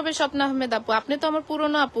 সফট হবে স্বপ্ন আহমেদ আপু। আপনি তো আমার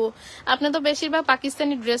পুরনো আপু, আপনি তো বেশিরভাগ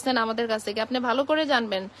পাকিস্তানি ড্রেস নেন আমাদের কাছ থেকে, আপনি ভালো করে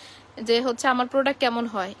জানবেন যে হচ্ছে আমার প্রোডাক্ট কেমন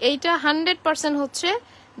হয়। এইটা 100% হচ্ছে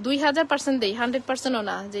 2000% দেই, 100%ও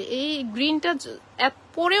না। যে এই গ্রিনটা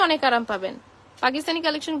পরে অনেক আরাম পাবেন। পাকিস্তানি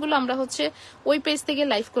কালেকশন গুলো আমরা হচ্ছে ওই পেজ থেকে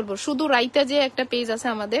লাইভ করব। শুধু রাইতা যে একটা পেজ আছে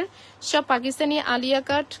আমাদের, সব পাকিস্তানি আলিয়া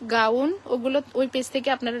কাট গাউন, ওগুলো ওই পেজ থেকে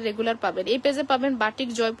আপনারা রেগুলার পাবেন। এই পেজে পাবেন বাটিক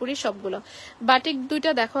জয়পুরি সবগুলো। বাটিক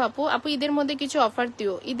দুইটা দেখো আপু। আপু ঈদের মধ্যে কিছু অফার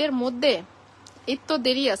দিও। ঈদের মধ্যে, ঈদ তো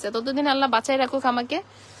দেরি আছে, ততদিন আল্লাহ বাঁচাই রাখুক আমাকে।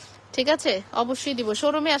 ঠিক আছে, অবশ্যই দিব।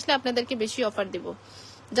 শোরুমে আসলে আপনাদেরকে বেশি অফার দিব।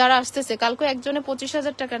 যারা আসতেছে, কালকে একজনে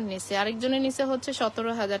 25,000 টাকার নিচে, আরেকজনের নিচে হচ্ছে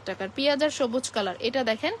 17,000 টাকার। পেঁয়াজ আর সবুজ কালার, এটা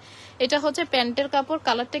দেখেন, এটা হচ্ছে প্যান্টের কাপড়।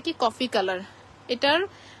 কালারটা কি কফি কালার। এটার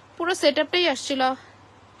পুরো সেট আপটাই আসছিল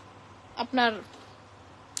আপনার।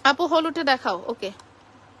 আপু হলুদে দেখাও। ওকে,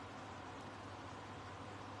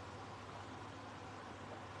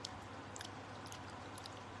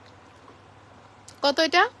 কত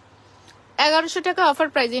এটা? 1100 টাকা অফার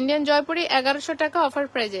প্রাইস। ইন্ডিয়ান জয়পুরি 1100 টাকা অফার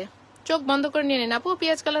প্রাইজে। চোখ বন্ধ করে নিয়ে নেন আপু।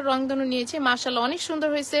 পেঁয়াজ কালার রংধনু নিয়েছি, মাশাআল্লাহ অনেক সুন্দর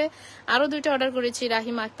হয়েছে। আরো দুইটা অর্ডার করেছি,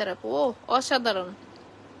 রাহিমা আক্তার আপু। ও অসাধারণ।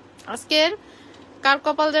 আজকের কার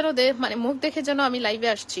কপাল যেন মানে মুখ দেখে যেন আমি লাইভে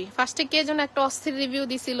আসছি। ফার্স্টে কে যেন একটা অস্থির রিভিউ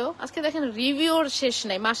দিছিল, আজকে দেখেন রিভিউর শেষ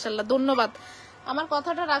নাই। মাশাআল্লাহ, ধন্যবাদ আমার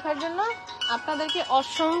কথাটা রাখার জন্য। আপনাদেরকে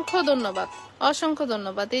অসংখ্য ধন্যবাদ, অসংখ্য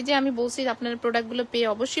ধন্যবাদ। এই যে আমি বলছি আপনার প্রোডাক্টগুলো পেয়ে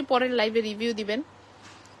অবশ্যই পরের লাইভে রিভিউ দিবেন।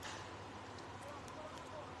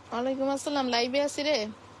 ওয়ালাইকুম আসসালাম, লাইভে আছি রে,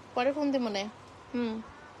 পরে ফোন দিব মনে।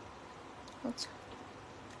 আচ্ছা,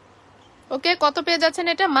 ওকে, কত পেয়ে যাচ্ছেন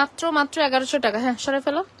এটা? মাত্র 1100 টাকা। হ্যাঁ, সরে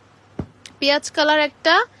ফেলো। পেঁয়াজ কালার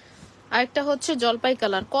একটা, আরেকটা হচ্ছে জলপাই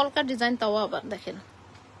কালার, কলকা ডিজাইন। তাও আবার দেখেন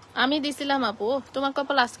আমি দিছিলাম আপু। তোমার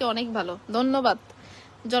কপাল আজকে অনেক ভালো, ধন্যবাদ।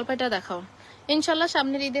 জলপাইটা দেখাও। ইনশাল্লাহ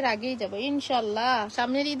সামনের ঈদের আগেই যাবো, ইনশাল্লাহ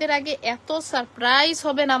সামনের ঈদের আগে। এত সারপ্রাইজ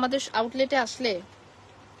হবে না আমাদের আউটলেটে আসলে,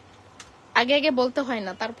 আগে আগে বলতে হয়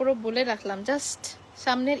না, তারপরও বলে রাখলাম। জাস্ট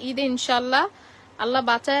সামনের ঈদে ইনশাল্লাহ আল্লাহ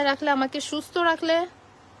বাঁচায় রাখলে, আমাকে সুস্থ রাখলে,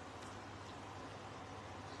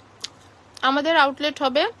 আমাদের আউটলেট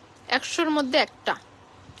হবে 100-র মধ্যে একটা।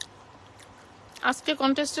 আজকে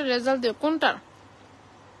কন্টেস্টের রেজাল্ট দিও। কোনটা?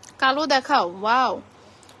 কালো দেখাও। ওয়াও,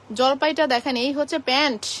 জলপাইটা দেখেন। এই হচ্ছে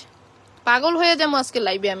প্যান্ট। পাগল হয়ে যাবো আজকে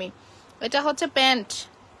লাইভে আমি। এটা হচ্ছে প্যান্ট।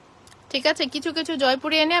 ঠিক আছে, কিছু কিছু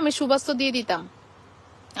জয়পুরি এনে আমি সুবাস্তু দিয়ে দিতাম,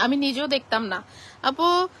 আমি নিজেও দেখতাম না। আপু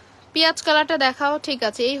পেঁয়াজ কালারটা দেখাও। ঠিক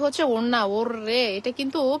আছে, এই হচ্ছে ওড়না। ওর রে, এটা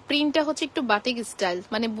কিন্তু প্রিন্টটা হচ্ছে একটু বাটিক স্টাইল,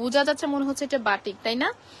 মানে বোঝা যাচ্ছে মনে হচ্ছে এটা বাটিক, তাই না?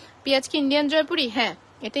 পেঁয়াজ কি ইন্ডিয়ান জয়পুরি? হ্যাঁ,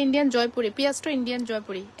 এটা ইন্ডিয়ান জয়পুরি। পেঁয়াজটা ইন্ডিয়ান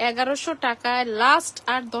জয়পুরি। 1100 টাকায় লাস্ট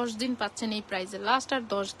আর 10 দিন পাচ্ছেন এই প্রাইসে, লাস্ট আর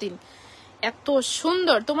 10 দিন। এত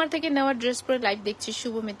সুন্দর। তোমার থেকে নেওয়া ড্রেস পরে লাইভ দেখছি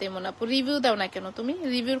শুভমিতে মন আপু। রিভিউ দাও না কেন তুমি?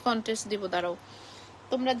 রিভিউর কন্টেস্ট দিব, দাঁড়াও।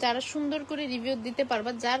 তোমরা যারা সুন্দর করে রিভিউ দিতে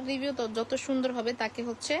পারবা, যার রিভিউ যত সুন্দর হবে তাকে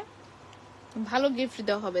হচ্ছে ভালো গিফট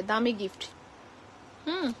দেওয়া হবে, দামি গিফট।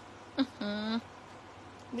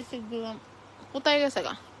 বিস্কিট দিলাম, কোথায় গেছে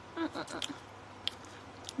গা?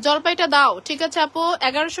 জলপাইটা দাও, ঠিক আছে আপু।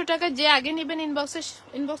 1100 টাকা যে আগে নিবেন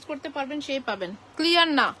ইনবক্স করতে পারবেন সেই পাবেন। ক্লিয়ার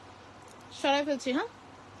না, সরাই ফেলছি। হ্যাঁ,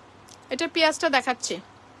 এটা পেঁয়াজটা দেখাচ্ছি।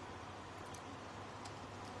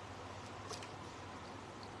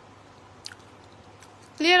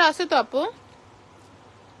 ক্লিয়ার আছে তো আপু?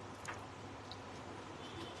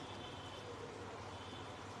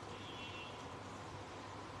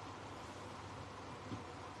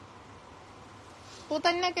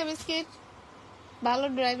 পোতাই না কে বিস্কিট? ভালো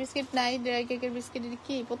ড্রাই বিস্কিট নাই, ড্রাই কেকের বিস্কিট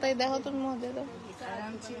কি পোতাই? দেখো তুমি মজা দাও,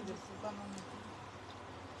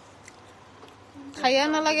 খাইয়া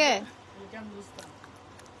না লাগে।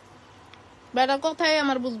 বেটা কোথায়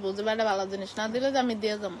আমার বুঝবো যে বেটা ভালো জিনিস না দিলে যে আমি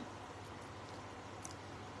দিয়ে যাবো।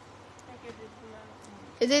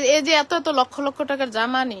 এই যে এত এত লক্ষ লক্ষ টাকার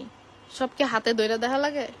জামা আনি, সবকে হাতে ধরে দেখা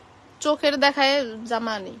লাগে? চোখের দেখায়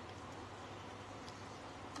জামা আনি।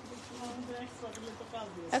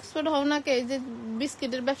 এক্সপার্ট হও না কে? এই যে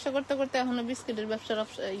বিস্কিটের ব্যবসা করতে করতে এখনো বিস্কিটের ব্যবসার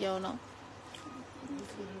ইয়েও নাও।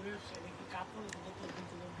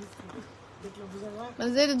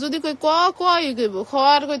 যদি কই কই কইব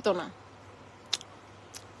খাওয়ার কইতো না।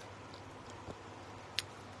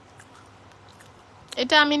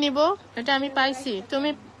 এটা আমি নিব, এটা আমি পাইছি, তুমি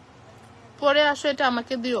পরে আসো, এটা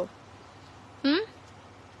আমাকে দিও।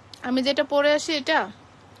 আমি যেটা পরে আসি এটা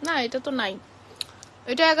না, এটা তো নাই।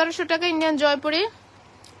 এটা 1100 টাকা ইন্ডিয়ান জয়পুরি।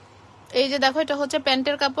 এই যে দেখো, এটা হচ্ছে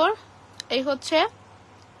প্যান্টের কাপড়, এই হচ্ছে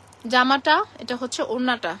জামাটা, এটা হচ্ছে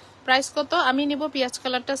ওড়নাটা। প্রাইস কত? আমি নিব পিয়াজ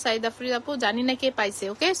কালারটা, সাইদ আফরিদ আপু, জানি না কে পাইছে।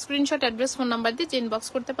 ওকে, স্ক্রিনশট, অ্যাড্রেস, ফোন নাম্বার দিয়ে ইনবক্স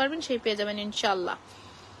করতে পারবেন, সেই পেয়ে যাবেন ইনশাআল্লাহ।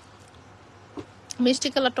 মিষ্টি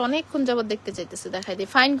কালারটা অনেকক্ষণ যাবত দেখতে চাইতেছে, দেখাই দিই।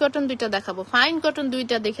 ফাইন কটন দুইটা দেখাবো, ফাইন কটন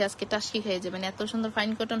দুইটা দেখে আজকে টাস্কি খেয়ে যাবেন, এত সুন্দর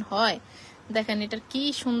ফাইন কটন হয়। দেখেন এটার কি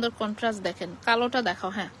সুন্দর কন্ট্রাস্ট, দেখেন। কালোটা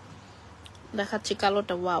দেখাও। হ্যাঁ দেখাচ্ছি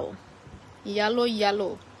কালোটা, ওয়াও, ইয়েলো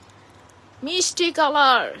ইয়েলো মিষ্টি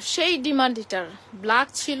কালার, সেই ডিমান্ড এটার। ব্ল্যাক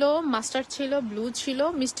ছিল, মাস্টার্ড ছিল, ব্লু ছিল,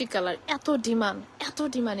 মিষ্টি কালার, এত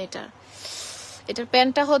ডিমান্ড এটার। এটার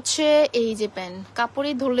প্যান্টটা হচ্ছে এই যে প্যান্ট,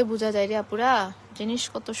 কাপড়ই ধরলে বোঝা যায় রে আপুরা, জিনিস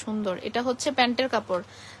কত সুন্দর। এটা হচ্ছে প্যান্টের কাপড়,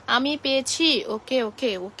 আমি পেয়েছি। ওকে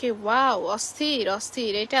ওকে ওকে, ওয়াও,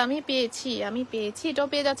 অস্থির। এটা আমি পেয়েছি। এটাও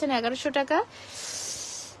পেয়ে যাচ্ছেন 1100 টাকা।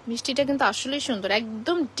 মিষ্টিটা কিন্তু আসলেই সুন্দর,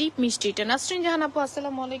 একদম ডিপ মিষ্টি। এটা নাসরিন জাহান আপু,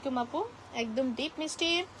 আসসালামু আলাইকুম আপু। একদম ডিপ মিষ্টি।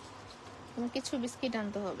 কিছু বিস্কিট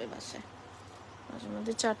আনতে হবে বাসায়, মাঝে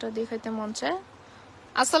মধ্যে চাটা দিয়ে খাইতে মন চায়।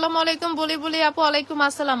 আসসালামু আলাইকুম বলি আপু। ওয়ালাইকুম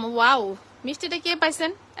আসসালাম। ওয়াও, মিষ্টিটা কে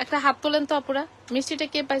পাইছেন? একটা হাত তোলেন তো আপুরা, মিষ্টিটা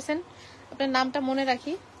কে পাইছেন? আপনার নামটা মনে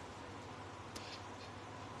রাখি।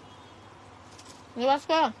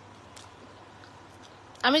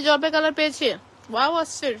 আমি জলপাই কালার পেয়েছি। ওয়াও,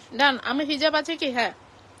 আসছে ডান। আমি হিজাব আছে কি? হ্যাঁ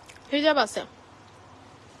হিজাব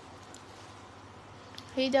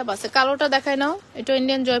আছে, কালোটা দেখাই নাও। এটা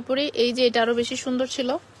ইন্ডিয়ান জয়পুরি। এই যে এটা আরো বেশি সুন্দর ছিল,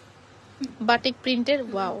 বাটিক প্রিন্টের।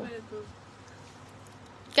 ওয়াও,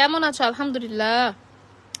 কেমন আছো? আলহামদুলিল্লাহ,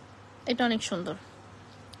 এটা অনেক সুন্দর।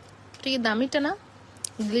 ঠিক দামিটা না,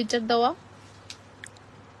 গ্লিটার দেওয়া।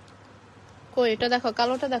 কই এটা দেখো,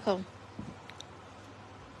 কালোটা দেখাও।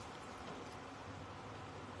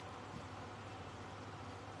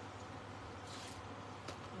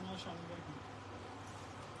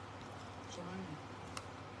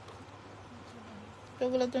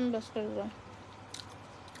 ওগুলো তুমি বাস করে দাও।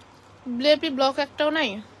 ব্লেপি ব্লক একটাও নাই,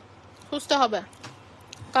 খুঁজতে হবে।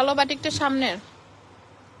 কালো বাটিকটা সামনের,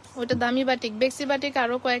 ওইটা দামি বাটিক। বেক্সি বাটিক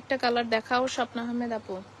আরো কয়েকটা কালার দেখাও স্বপ্ন আহমেদ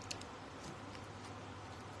আপু।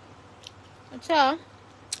 আচ্ছা,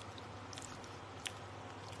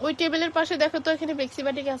 ওই টেবিলের পাশে দেখো তো এখানে বেক্সি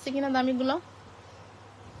বাটিক আছে কিনা দামিগুলো।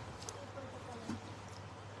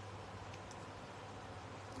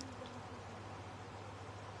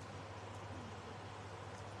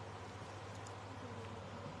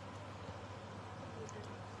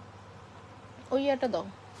 ওই একটা দাও,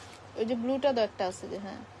 ওই যে ব্লুটা দাও, একটা আছে যে,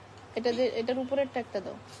 হ্যাঁ এটা যে, এটার উপরেরটা একটা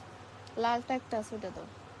দাও, লালটা একটা আছে ওটা দাও।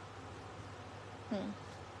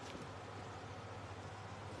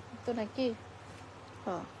 তো নাকি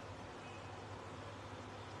হ্যাঁ,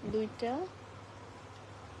 দুইটা,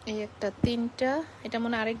 এই একটা, তিনটা। এটা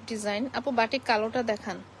মনে আরেক ডিজাইন। আপু বাটিক কালোটা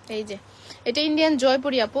দেখান। এই যে এটা ইন্ডিয়ান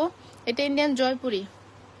জয়পুরি আপু, এটা ইন্ডিয়ান জয়পুরি,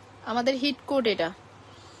 আমাদের হিট কোড এটা।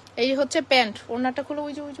 এই হচ্ছে প্যান্ট, ওড়নাটা খুলো।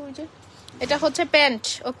 ওই যে এটা হচ্ছে প্যান্ট।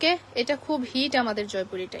 ওকে, এটা খুব হিট আমাদের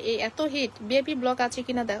জয়পুরিটা, এই এত হিট। বিএপি ব্লক আছে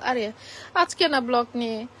কিনা দেখ। আরে আজকে না ব্লক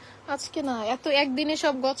নিয়ে, আজকে না, এত একদিনে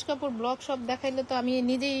সব গজ কাপড় ব্লক সব দেখাইলে তো আমি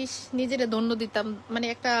নিজেরে ধন্য দিতাম, মানে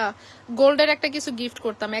একটা গোল্ডের একটা কিছু গিফট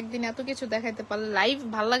করতাম। একদিন এত কিছু দেখাইতে পারলে লাইভ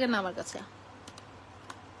ভাল লাগে না আমার কাছে।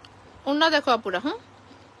 ওনা দেখো আপুরা,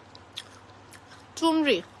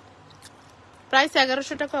 চুমরি প্রাইস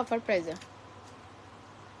 1100 টাকা অফার প্রাইজে,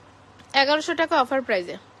 1100 টাকা অফার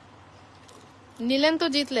প্রাইজে নিলেন তো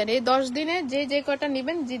জিতলেন। এই 10 দিনে যে কটা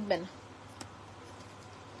নিবেন জিতবেন।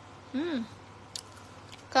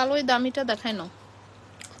 কালো ওই দামিটা দেখাই না,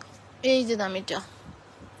 এই যে দামিটা,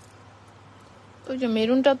 ওই যে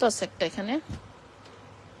মেরুনটা তো আছে একটা এখানে।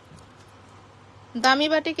 দামি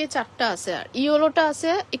বাটিকে 4টা আছে, আর ইয়েলোটা আছে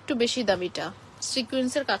একটু বেশি দামিটা,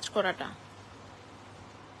 সিকোয়েন্সের কাজ করাটা।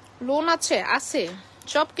 লোন আছে আছে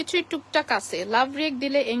সবকিছুই টুকটাক আছে। লাভ রিয়েক্ট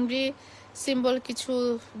দিলে এংরি সিম্বল কিছু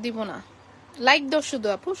দিব না। লাইক দাও শুধু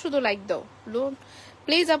আপু, শুধু লাইক দাও। লোন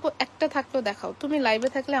প্লিজ আপু একটা থাকলেও দেখাও। তুমি লাইভে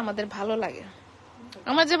থাকলে আমাদের ভালো লাগে,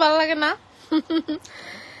 আমার যে ভালো লাগে না।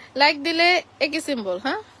 লাইক দিলে একই সিম্বল।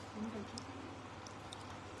 হ্যাঁ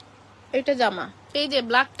এটা জামা, এই যে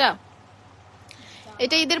ব্ল্যাকটা,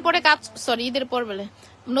 এটা ঈদের পরে কাজ, সরি ঈদের পর বলে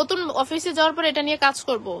নতুন অফিসে যাওয়ার পর এটা নিয়ে কাজ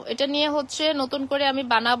করব। এটা নিয়ে হচ্ছে নতুন করে আমি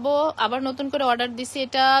বানাবো, আবার নতুন করে অর্ডার দিছি।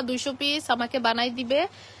 এটা 200 পিস আমাকে বানাই দিবে,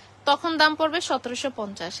 তখন দাম পড়বে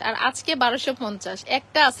 1750, আর আজকে 1250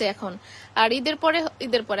 একটা আছে এখন। আর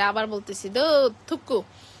ঈদের পরে আবার বলতেছি থুকু,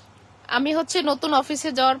 আমি হচ্ছে নতুন অফিসে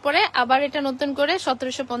যাওয়ার পরে আবার এটা নতুন করে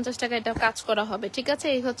 1750 টাকা এটা কাজ করা হবে, ঠিক আছে।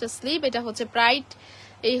 এই হচ্ছে স্লিভ, এটা হচ্ছে প্রাইট,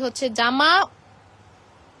 এই হচ্ছে জামা,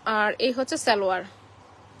 আর এই হচ্ছে সালোয়ার।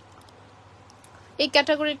 এই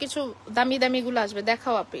ক্যাটাগরির কিছু দামি দামি গুলো আসবে,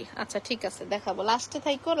 দেখাও আপনি। আচ্ছা ঠিক আছে দেখাবো, লাস্টে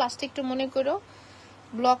থাইকো, লাস্টে একটু মনে করো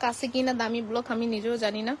ব্লক আছে কিনা, দামি ব্লক আমি নিজেও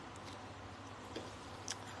জানি না।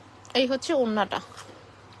 এই হচ্ছে ওড়নাটা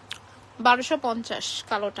 1250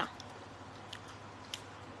 কালোটা,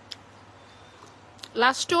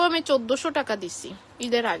 লাস্টেও আমি 1400 টাকা দিছি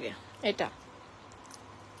ঈদের আগে। এটা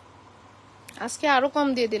আজকে আরো কম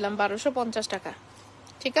দিয়ে দিলাম 1250 টাকা,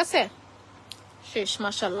 ঠিক আছে শেষ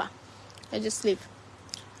মাশাআল্লাহ। এই যে স্লিভ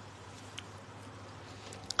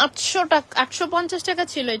 800 টাকা, 850 টাকা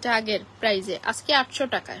ছিল এটা আগের প্রাইজে, আজকে 800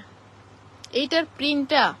 টাকায়। এইটার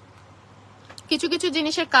প্রিন্টটা, কিছু কিছু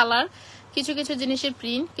জিনিসের কালার, কিছু কিছু জিনিসের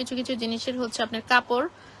প্রিন্ট, কিছু কিছু জিনিসের হচ্ছে আপনার কাপড়,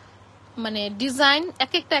 মানে ডিজাইন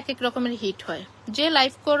এক একটা এক এক রকমের হিট হয়। যে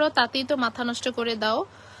লাইভ করো তাতেই তো মাথা নষ্ট করে দাও,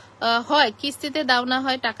 হয় কিস্তিতে দাও, না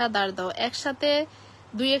হয় টাকা ধার দাও। একসাথে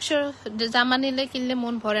 200 জামা নিলে কিনলে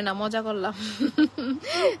মন ভরে না, মজা করলাম।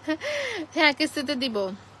 হ্যাঁ কিস্তিতে দিব,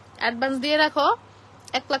 অ্যাডভান্স দিয়ে রাখো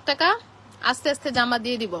 1 লাখ টাকা, আস্তে আস্তে জামা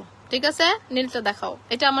দিয়ে দিব, ঠিক আছে। নীলটা দেখাও,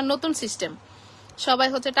 এটা আমার নতুন সিস্টেম। সবাই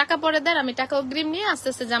হচ্ছে টাকা পরে দেন, আমি টাকা অগ্রিম নিয়ে আস্তে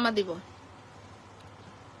আস্তে জামা দিব।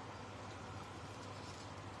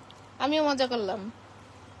 আমিও মজা করলাম।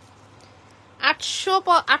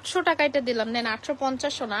 800 টাকা এটা দিলাম, নেন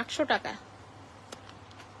 850 না 800 টাকা।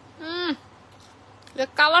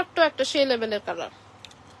 কালারটা একটা সেই লেভেলের কালার।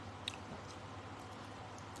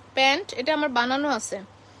 প্যান্ট এটা আমার বানানো আছে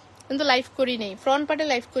কিন্তু লাইভ করি নেই, ফ্রন্ট পার্টে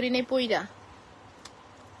লাইভ করি নেই পইরা।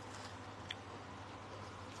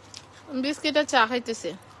 বিস্কিটের চা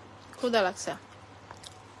খাইতেছে, ক্ষুধা লাগছে।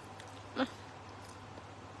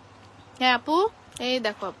 হ্যাঁ আপু এই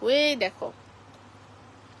দেখো, আপু এই দেখো,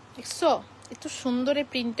 দেখছো এত সুন্দর এই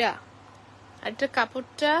প্রিন্টটা। আর এটা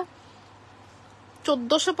কাপড়টা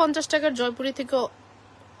 1450 টাকার জয়পুরি থেকে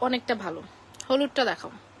অনেকটা ভালো। হলুদটা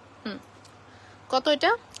দেখাও। কত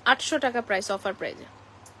এটা? 800 টাকা প্রাইস, অফার প্রাইসে।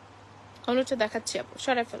 হলুদটা দেখাচ্ছি আপু,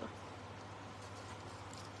 সরাই ফেলো।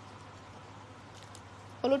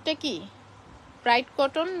 হলুদটা কি ব্রাইট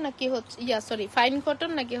কটন নাকি হচ্ছে সরি ফাইন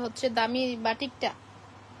কটন নাকি হচ্ছে দামি বাটিকটা?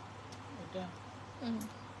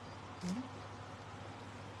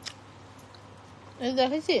 এই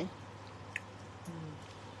দেখেছি।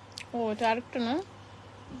 ও এটা আরেকটা না,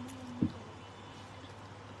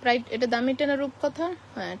 ব্রাইট। এটা দামিটা না রূপকথা?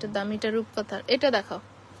 হ্যাঁ এটা দামিটা রূপকথা। এটা দেখাও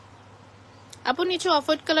আপু, নিচে অফ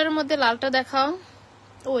হোয়াইট কালারের মধ্যে লালটা দেখাও।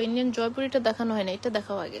 ও ইন্ডিয়ান জয়পুরিটা দেখানো হয় না, এটা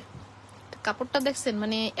দেখাও আগে। কাপড়টা দেখছেন,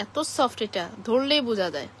 মানে এত সফট, এটা ধরলেই বোঝা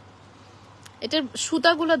যায়। এটার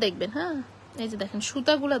সুতাগুলো দেখবেন। হ্যাঁ এই যে দেখেন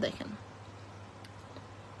সুতাগুলো দেখেন,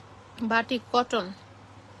 বাটিক কটন,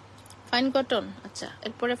 ফাইন কটন। আচ্ছা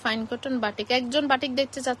এরপরে ফাইন কটন বাটিক। একজন বাটিক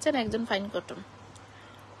দেখতে চাচ্ছেন, একজন ফাইন কটন।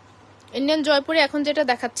 ইন্ডিয়ান জয়পুরে এখন যেটা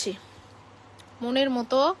দেখাচ্ছি মনের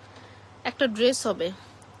মতো একটা ড্রেস হবে।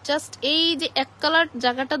 জাস্ট এই যে এক কালার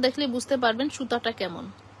জায়গাটা দেখলে বুঝতে পারবেন সুতাটা কেমন।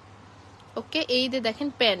 ওকে এই যে দেখেন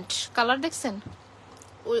প্যান্ট কালার দেখছেন,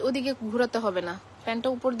 ওদিকে ঘুরাতে হবে না, প্যান্টটা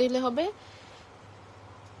উপর দিলে হবে।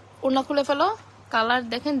 ওড়না খুলে ফেলো, কালার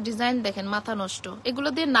দেখেন, ডিজাইন দেখেন, মাথা নষ্ট। এগুলো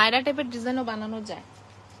দিয়ে নাইরা টাইপের ডিজাইনও বানানো যায়।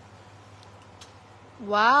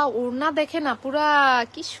 ওয়াও ওড়না দেখেন না পুরা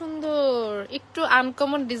কি সুন্দর, একটু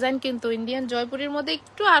আনকমন ডিজাইন, কিন্তু ইন্ডিয়ান জয়পুরের মধ্যে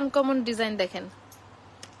একটু আনকমন ডিজাইন দেখেন।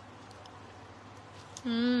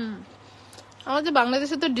 আমাদের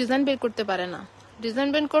বাংলাদেশে তো ডিজাইন বের করতে পারে না। ডিজাইন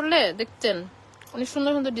বের করলে দেখতেন অনেক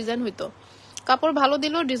সুন্দর সুন্দর ডিজাইন হইতো। কাপড় ভালো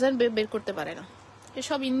দিলেও ডিজাইন বের করতে পারে না।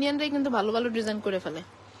 এসব ইন্ডিয়ানরাই কিন্তু ভালো ভালো ডিজাইন করে ফেলে,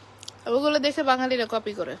 ওগুলো দেখে বাঙালিরা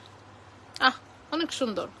কপি করে। অনেক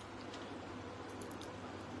সুন্দর।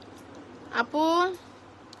 আপু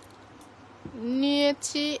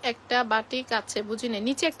নিয়েছি একটা বাটিক আছে, বুঝিনি,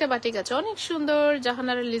 নিচে একটা বাটিক আছে, অনেক সুন্দর।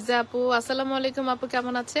 জাহানার লিজা আপু, আসসালামু আলাইকুম আপু,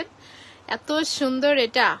 কেমন আছেন? এত সুন্দর,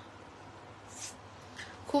 এটা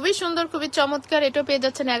খুবই সুন্দর, খুবই চমৎকার। এটা পেয়ে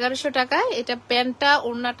যাচ্ছেন 1100 টাকায়। এটা প্যান্টটা,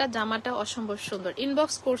 ওড়নাটা, জামাটা অসম্ভব সুন্দর।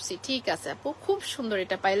 ইনবক্স করছি, ঠিক আছে আপু, খুব সুন্দর।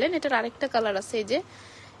 এটা পাইলেন। এটার আরেকটা কালার আছে,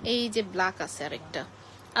 এই যে ব্ল্যাক আছে আরেকটা।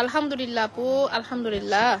 আলহামদুলিল্লাহ আপু,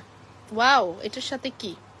 আলহামদুলিল্লাহ। ওয়াও, এটার সাথে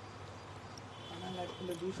কি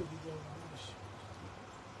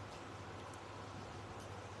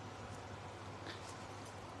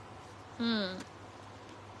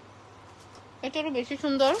এটারও বেশি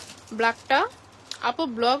সুন্দর ব্ল্যাকটা। আপু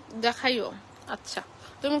ব্লগ দেখাইও। আচ্ছা,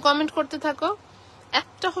 তুমি কমেন্ট করতে থাকো,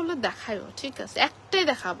 একটা হলো দেখাইও, ঠিক আছে? একটাই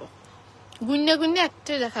দেখাবো, গুন্না গুন্না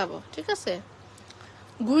একটাই দেখাবো, ঠিক আছে?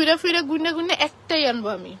 ঘুরে ফিরে গুন্না গুন্না একটাই আনবো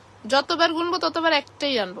আমি, যতবার গুনবো ততবার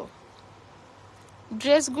একটাই আনবো।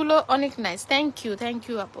 ড্রেসগুলো অনেক নাইস, থ্যাংক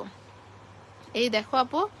ইউ আপু। এই দেখো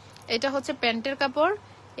আপু, এটা হচ্ছে প্যান্টের কাপড়,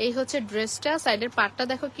 এই হচ্ছে ড্রেসটা, সাইডের পাটটা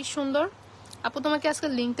দেখো কি সুন্দর। আপু তোমাকে আজকে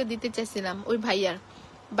লিঙ্কটা দিতে চাইছিলাম, ওই ভাইয়ার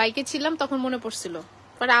বাইকে ছিলাম তখন মনে পড়ছিল,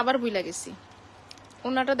 পরে আবার ভুলে গেছি।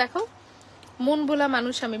 ওনাটা দেখো, মন ভোলা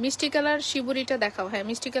মানুষ আমি। মিষ্টি কালার শিবুরিটা দেখাও। হ্যাঁ,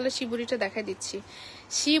 মিষ্টি কালার শিবুরিটা দেখাই দিচ্ছি।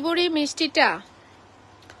 শিবুরি মিষ্টিটা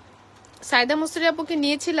সাইদা মুস্তারি আপুকে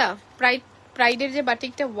নিয়েছিলাম, প্রাইডের যে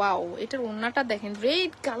বাটিকটা। ওয়াও, এটার ওড়নাটা দেখেন,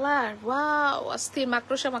 রেড কালার, ওয়াও, অস্থির।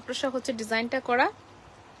 মাকড়সা হচ্ছে ডিজাইনটা করা।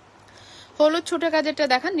 হলুদ ছোট কাজেরটা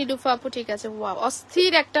দেখান নিলুফা আপু, ঠিক আছে। ওয়াও,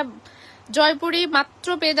 অস্থির একটা জয়পুরি, মাত্র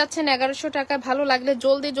পেয়ে যাচ্ছেন 1100 টাকা। ভালো লাগলে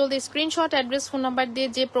জলদি স্ক্রিনশট, অ্যাড্রেস, ফোন নাম্বার দিয়ে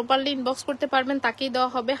যে প্রপারলি ইনবক্স করতে পারবেন তাকেই দেওয়া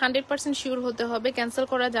হবে। 100% শিওর হতে হবে, ক্যান্সেল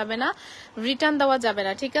করা যাবে না, রিটার্ন দেওয়া যাবে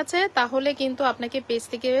না, ঠিক আছে? তাহলে কিন্তু আপনাকে পেজ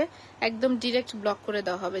থেকে একদম ডিরেক্ট ব্লক করে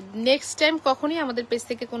দেওয়া হবে। নেক্সট টাইম কখনই আমাদের পেজ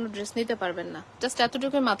থেকে কোনো ড্রেস নিতে পারবেন না, জাস্ট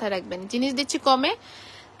এতটুকু মাথায় রাখবেন। জিনিস দিচ্ছি কমে,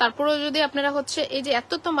 তারপরেও যদি আপনারা হচ্ছে এই যে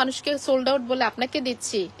এত তো মানুষকে সোল্ড আউট বলে আপনাকে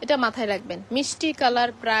দিচ্ছি, এটা মাথায় রাখবেন। মিষ্টি কালার,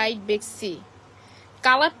 প্রাইড বেক্সি,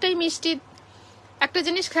 কালারটাই মিষ্টি। একটা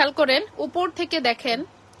জিনিস খেয়াল করেন, উপর থেকে দেখেন,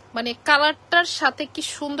 মানে কালারটার সাথে কি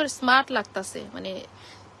সুন্দর স্মার্ট লাগতাছে, মানে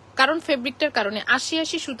কারণ ফেব্রিকটার কারণে।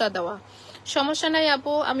 80 সুতা দেওয়া। সমস্যা নাই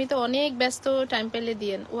আপু, আমি তো অনেক ব্যস্ত, টাইম পেলে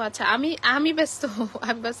দিয়েন। ও আচ্ছা, আমি ব্যস্ত,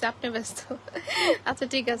 আপনি ব্যস্ত। আচ্ছা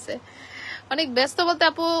ঠিক আছে, অনেক ব্যস্ত বলতে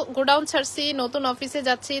আপু গোডাউন ছাড়ছি, নতুন অফিসে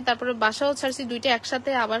যাচ্ছি, তারপরে বাসাও ছাড়ছি, দুইটা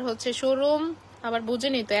একসাথে। আবার হচ্ছে শোরুম, আবার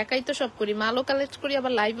বুঝেনি তো, একাই তো সব করি, মালও কালেক্ট করি,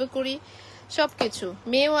 আবার লাইভও করি, সবকিছু।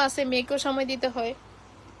 মেয়েও আছে, মেয়েকেও সময় দিতে হয়,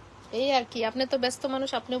 এই আর কি। আপনি তো ব্যস্ত মানুষ,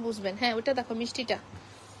 আপনিও বুঝবেন। হ্যাঁ, ওইটা দেখো মিষ্টিটা,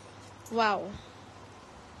 ওয়াও।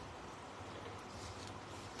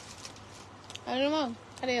 আরে মা,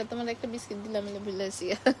 আরে তোমার একটা বিস্কিট দিলাম, ভুলেছি,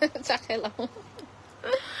 চা খেলাম।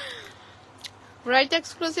 রাইটা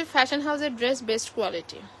এক্সক্লুসিভ ফ্যাশন হাউসের ড্রেস, বেস্ট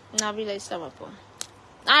কোয়ালিটি। নাবিলা ইসলাম আপু,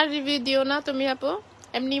 আর রিভিউ দিও না তুমি আপু,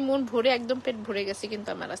 এমনি মন ভরে, একদম পেট ভরে গেছে কিন্তু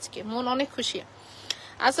আমার আজকে, মন অনেক খুশি।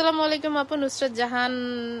 আসসালামু আলাইকুম আপু। নুসরাত জাহান,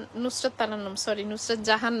 নুসরাত তারান্নম, সরি নুসরাত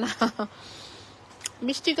জাহান না।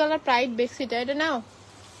 মিষ্টি কালার প্রাইড বেক্সিটা, এটা নাও,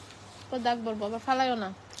 দাগ বলবো আবার, ফালাইও না।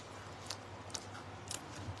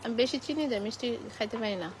 আমি বেশি চিনি দেয়, মিষ্টি খাইতে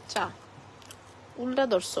পারি না। চা উল্টা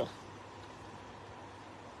ধরছো,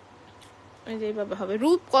 এইভাবে হবে।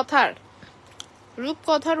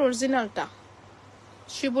 রূপকথার অরিজিনালটা,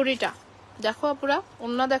 শিবুরিটা দেখো আপুরা,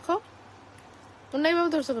 অন্য দেখো, অন্য এইভাবে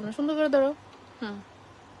ধরছো কেন, সুন্দর করে ধরো।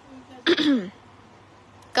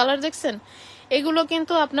 কালার দেখছেন? এগুলো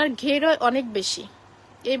কিন্তু আপনার ঘের অনেক বেশি,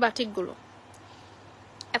 এই বাটিকগুলো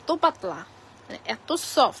এত পাতলা, এত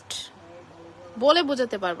সফট, বলে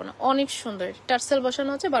বোঝাতে পারবো না, অনেক সুন্দর। টার্সেল বসানো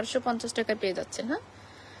হচ্ছে, 1250 টাকায় পেয়ে যাচ্ছেন। হ্যাঁ,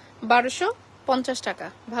 1250 টাকা।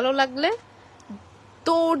 ভালো লাগলে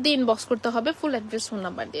দৌড় দিয়ে ইনবক্স করতে হবে, ফুল অ্যাড্রেস, ফোন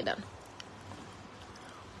নাম্বার দিয়ে দেন।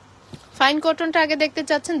 ফাইন কটনটা আগে দেখতে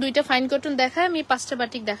চাচ্ছেন, দুইটা ফাইন কটন দেখায়, আমি 5টা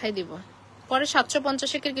বাটিক দেখাই দিব, পরে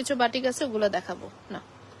 750 এর কিছু বাটিক আছে, ওগুলো দেখাবো না।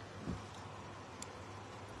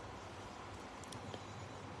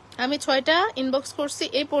 আমি 6টা ইনবক্স করছি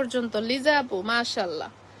এই পর্যন্ত। লিজা আপু মাশাআল্লাহ,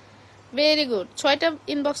 ভেরি গুড, 6টা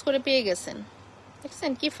ইনবক্স করে পেয়ে গেছেন।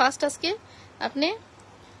 দেখছেন কি ফাস্ট আজকে আপনি।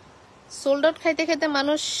 সোল্ড আউট খাইতে খাইতে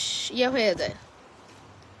মানুষ ইয়া হয়ে যায়।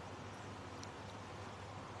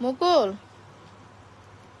 মুকুল,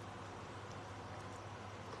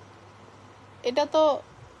 এটা তো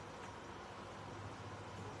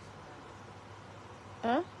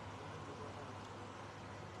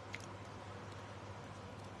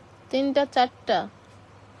তিনটা চারটা,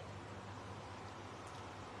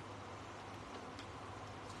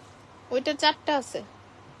 ওইটা চারটা আছে।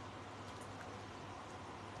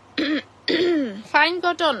 Fine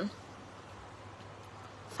cotton,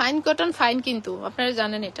 fine cotton fine, কিন্তু আপনারা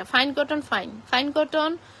জানেন এটা fine cotton fine, fine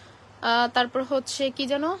cotton. তারপর হচ্ছে কি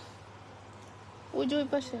জানো, ওই যে ওই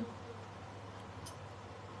পাশে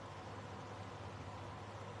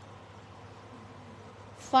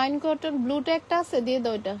ফাইন কটন ব্লুটা একটা আছে, দিয়ে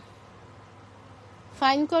দাও এটা।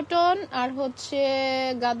 ফাইন কটন আর হচ্ছে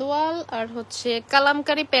গাদোয়াল আর হচ্ছে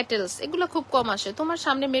কালামকারি প্যাটেলস, এগুলো খুব কম আসে। তোমার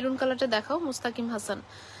সামনে মেরুন কালারটা দেখাও মুস্তাকিম হাসান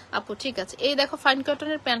আপু। ঠিক আছে, এই দেখো ফাইন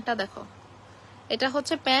কটনের প্যান্টটা দেখো, এটা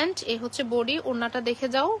হচ্ছে প্যান্ট, এই হচ্ছে বডি, ওড়নাটা দেখে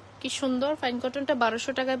যাও কি সুন্দর। ফাইন কটনটা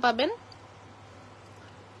 1200 টাকায় পাবেন।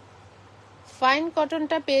 ফাইন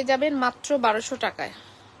কটনটা পেয়ে যাবেন মাত্র 1200 টাকায়।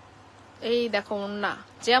 এই দেখো ওড়না,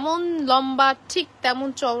 যেমন লম্বা ঠিক তেমন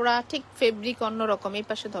চওড়া, ঠিক ফেব্রিক অন্যরকম। এই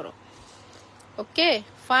পাশে ধরো, ওকে।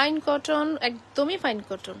 ফাইন কটন, একদমই ফাইন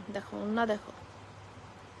কটন। দেখো ওড়না দেখো,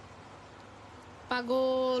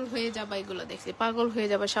 পাগল হয়ে যাবে এগুলো দেখে, পাগল হয়ে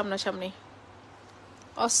যাবে সামনাসামনি।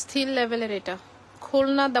 অস্থির লেভেলের এটা।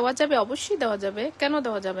 খুলনা দেওয়া যাবে, অবশ্যই দেওয়া যাবে, কেন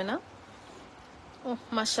দেওয়া যাবে না। ও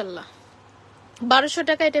মাশাল্লাহ, 1200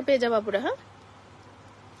 টাকা এটা পেয়ে যাবা পুরো। হ্যাঁ,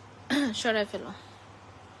 সরাই ফেলো।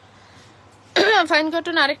 ফাইন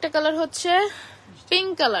কটন আরেকটা কালার হচ্ছে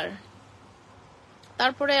পিঙ্ক কালার।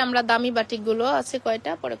 তারপরে আমরা দামি বাটিক গুলো আছে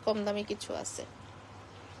কয়টা, পরে কম দামি কিছু আছে।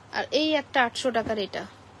 আর এই একটা 800 টাকার, এটা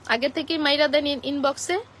আগে থেকে মাইরা দেন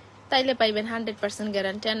ইনবক্সে, তাইলে পাইবেন 100%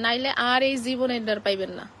 গ্যারান্টি। আর নাইলে আর এই জীবনে এটা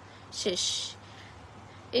পাইবেন না, শেষ।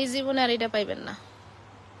 এই জীবনে আর এটা পাইবেন না।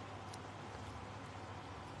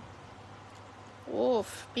 ওফ,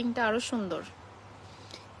 পিঙ্কটা আরো সুন্দর,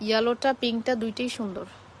 ইয়েলোটা পিঙ্কটা দুইটাই সুন্দর।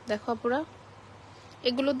 দেখো পুরা,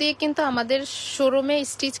 এগুলো দিয়ে কিন্তু আমাদের শোরুমে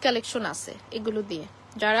স্টিচ কালেকশন আছে। এগুলো দিয়ে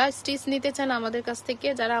যারা স্টিচ নিতে চান আমাদের কাছ থেকে,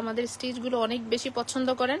 যারা আমাদের স্টিচ গুলো অনেক বেশি পছন্দ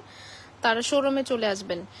করেন, তারা শোরুমে চলে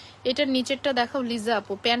আসবেন। এটার নিচেরটা দেখাও লিজা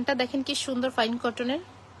আপু, প্যান্টটা দেখেন কি সুন্দর ফাইন কটনের,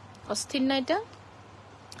 অস্থির না এটা।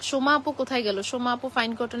 সোমা আপু কোথায় গেল? সোমা আপু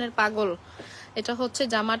ফাইন কটনের পাগল। এটা হচ্ছে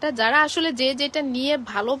জামাটা, যারা আসলে যে যেটা নিয়ে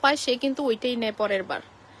ভালো পায় সে কিন্তু ওইটাই নেয় পরের বার।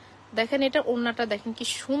 দেখেন এটা ওড়নাটা দেখেন কি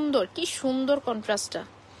সুন্দর, কি সুন্দর কন্ট্রাস্টটা।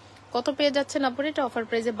 কত পেয়ে যাচ্ছেন আপনি? এটা অফার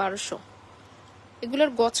প্রাইসে 1200।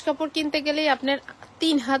 এগুলোর গজ কাপড় কিনতে গেলেই আপনার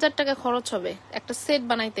 3000 টাকা খরচ হবে একটা সেট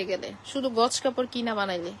বানাইতে গেলে, শুধু গজ কাপড় কিনা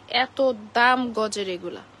বানাইলে। এত দাম গজের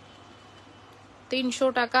এগুলা, 300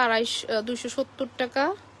 টাকা, 270 টাকা,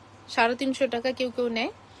 350 টাকা কেউ কেউ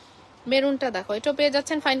নেয়। মেরুনটা দেখো, এটা পেয়ে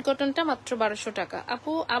যাচ্ছেন ফাইন কটনটা মাত্র 1200 টাকা।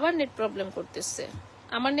 আপু আবার নেট প্রবলেম করতেছে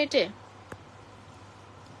আমার, নেটে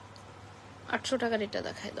 800 টাকার এটা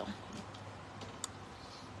দেখাই দাও।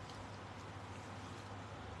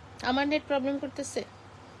 আমার নেট প্রবলেম করতেছে।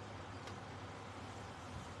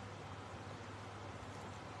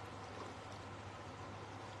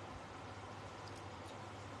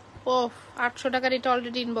 ও 800 টাকার এটা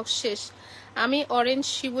অলরেডি ইনবক্স শেষ। আমি অরেঞ্জ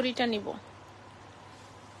শিবুরিটা নিব।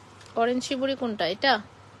 অরেঞ্জ শিবুরি কোনটা? এটা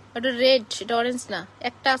এটা রেড, এটা অরেঞ্জ না।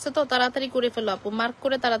 একটা আছে তো, তাড়াতাড়ি করে ফেলো আপু, মার্ক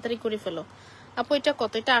করে তাড়াতাড়ি করে ফেলো আপু। এটা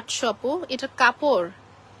কত? এটা 800 আপু। এটা কাপড়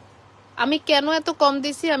আমি কেন এত কম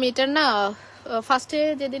দিছি, আমি এটার না ফার্স্টে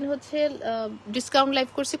যেদিন হচ্ছে ডিসকাউন্ট লাইভ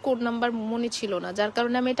করছি, কোড নাম্বার মনে ছিল না, যার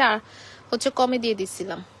কারণে আমি এটা হচ্ছে কমে দিয়ে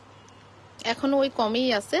দিছিলাম। এখনো ওই কমেই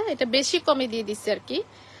আছে, এটা বেশি কমে দিয়ে দিচ্ছি আর কি,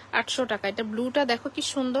 800 টাকা। এটা ব্লুটা দেখো কি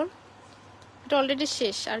সুন্দর, এটা অলরেডি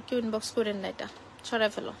শেষ, আর কেউ ইনবক্স করেন না, এটা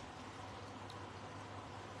ছড়াই ফেলো।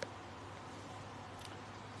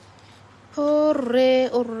 ওরে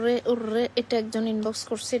ওরে ওরে, এটা একজন ইনবক্স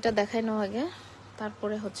করছে, এটা দেখাই নাও আগে,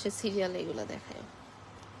 তারপরে হচ্ছে সিরিয়াল এগুলো দেখায়।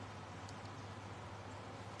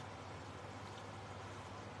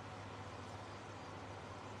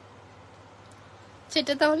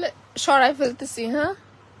 সেটা তাহলে সরাই ফেলতেছি। হ্যাঁ,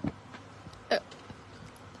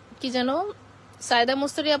 কি জানো সায়দা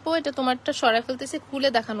মুস্তারি আপু, এটা তোমারটা সরাই ফেলতেছি, খুলে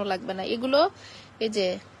দেখানো লাগবে না। এগুলো এই যে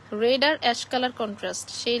রেড আর অ্যাশ কালার কন্ট্রাস্ট,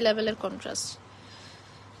 সেই লেভেলের কন্ট্রাস্ট।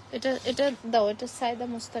 এটা এটা দাও, এটা সায়দা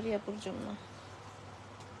মুস্তারি আপুর জন্য,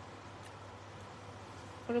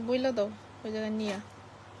 পরে বইলা দাও ওই জায়গায় নিয়ে।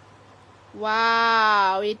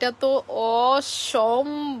 ওয়াও, এটা তো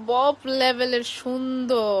অসম্ভব লেভেলের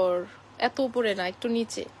সুন্দর। এত উপরে না, একটু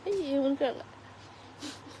নিচে,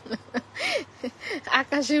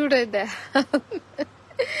 আকাশে উড়ে দেয়,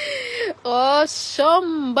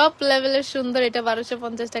 অসম্ভব লেভেলের সুন্দর। এটা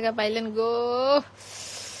 1250 টাকা পাইলেন গো,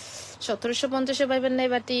 1750 পাইবেন নাই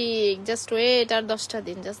বাটিক। জাস্ট ওয়েট, আর 10টা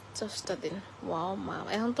দিন, জাস্ট 10টা দিন। ওয়াও মা,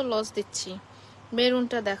 এখন তো লস দিচ্ছি,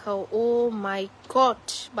 মেরুনটা দেখাও। ও মাই গড,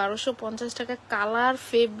 1250 টাকা। কালার,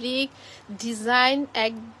 ফেব্রিক, ডিজাইন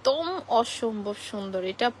একদম অসম্ভব সুন্দর।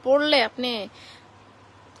 এটা পরলে আপনি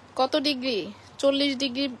কত ডিগ্রি, 40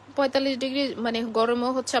 ডিগ্রি 45 ডিগ্রি মানে গরমও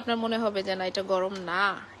হচ্ছে আপনার মনে হবে যে না এটা গরম না।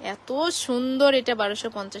 এত সুন্দর, এটা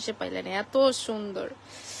 1250-এ পাইলেন, এত সুন্দর।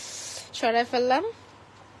 সরাই ফেললাম,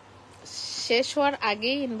 শেষ হওয়ার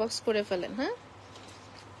আগেই ইনবক্স করে ফেলেন। হ্যাঁ,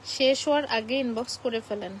 শেষ হওয়ার আগে ইনবক্স করে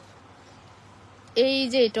ফেলেন। এই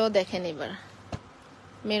যে এটাও দেখেন এবার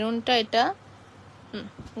মেরুনটা, এটা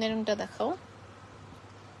মেরুনটা দেখাও।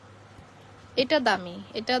 এটা দামি,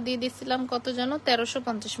 এটা দিয়ে দিছিলাম কত জানো,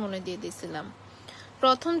 1350 মনে দিয়ে দিছিলাম।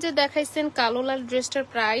 প্রথম যে দেখাইছেন কালো লাল ড্রেসটার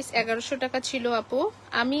প্রাইস 1100 টাকা ছিল আপু।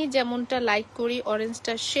 আমি যেমনটা লাইক করি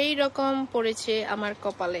অরেঞ্জটা সেই রকম পড়েছে আমার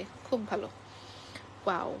কপালে, খুব ভালো।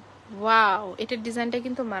 ওয়াও ওয়াও, এটার ডিজাইনটা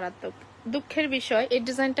কিন্তু মারাত্মক। দুঃখের বিষয় এই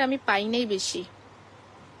ডিজাইনটা আমি পাই নাই বেশি,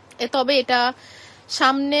 তবে এটা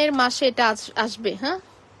সামনের মাসে এটা আসবে। হ্যাঁ,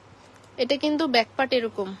 এটা কিন্তু ব্যাকপার্ট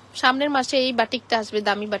এরকম, সামনের মাসে এই বাটিকটা আসবে,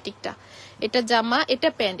 দামি বাটিকটা। এটা জামা, এটা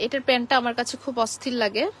প্যান্ট। এটার প্যান্টটা আমার কাছে খুব অস্থির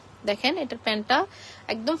লাগে। দেখেন এটার প্যান্টটা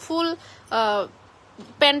একদম ফুল,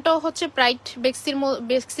 প্যান্টটাও হচ্ছে ব্রাইট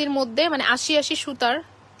বেক্সির মধ্যে, মানে 80 সুতার,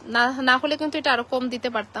 না হলে কিন্তু এটা আরো কম দিতে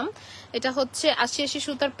পারতাম। এটা হচ্ছে 80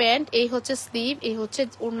 সুতার প্যান্ট, এই হচ্ছে স্লিভ, এই হচ্ছে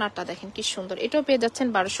ওড়নাটা, দেখেন কি সুন্দর। এটাও পেয়ে যাচ্ছেন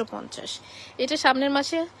 1250। এটা সামনের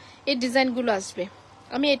মাসে এই ডিজাইনগুলো আসবে।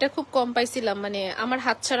 আমি এটা খুব কম পাইছিলাম, মানে আমার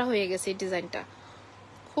হাতছাড়া হয়ে গেছে এই ডিজাইনটা,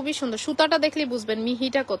 খুবই সুন্দর। সুতাটা দেখলে বুঝবেন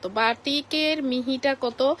মিহিটা কত, বাটিকের মিহিটা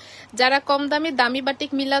কত। যারা কম দামি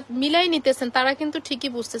বাটিক মিলাই নিতেছেন তারা কিন্তু ঠিকই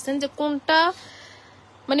বুঝতেছেন যে কোনটা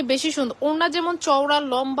মানে বেশি সুন্দর। ওড়না যেমন চওড়া,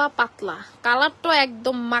 লম্বা, পাতলা, কালারটা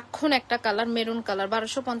একদম মাখন একটা কালার, মেরুন কালার।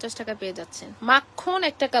 1250 টাকা পেয়ে যাচ্ছেন, মাখন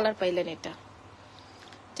একটা কালার পাইলেন এটা,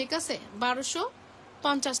 ঠিক আছে,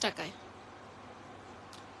 1250 টাকায়।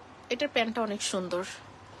 এটার প্যান্টটা অনেক সুন্দর,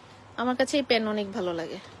 আমার কাছে এই প্যান্ট অনেক ভালো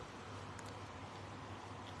লাগে।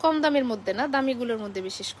 কম দামের মধ্যে না, দামিগুলোর মধ্যে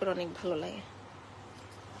বিশেষ করে অনেক ভালো লাগে।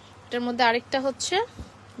 এটার মধ্যে আরেকটা হচ্ছে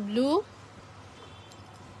ব্লু।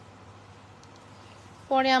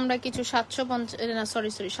 পরে আমরা কিছু 750 না, সরি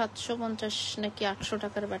 750 নাকি 800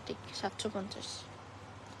 টাকার বাটিক, 750।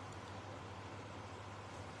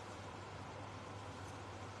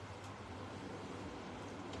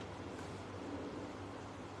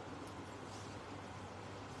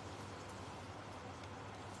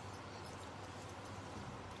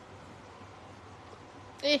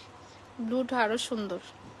 ব্লুটা আরো সুন্দর।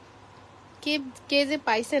 কে কে যে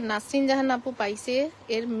পাইছে, নাসরিন জাহান আপু পাইছে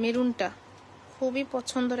এর মেরুনটা, খুবই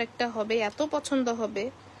পছন্দের একটা হবে, এত পছন্দ হবে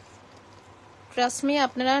ট্রাস্ট মি।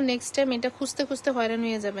 আপনারা নেক্সট টাইম এটা খুঁজতে খুঁজতে হয়রান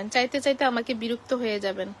হয়ে যাবেন, চাইতে চাইতে আমাকে বিরক্ত হয়ে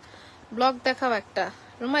যাবেন। ব্লক দেখাও একটা,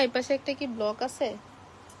 রুমা এই পাশে একটা কি ব্লক আছে,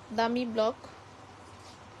 দামি ব্লক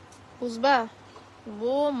বুঝবা।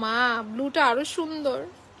 ও মা, ব্লুটা আরো সুন্দর,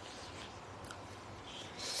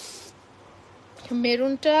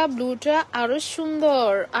 মেরুনটা ব্লুটা আরো সুন্দর,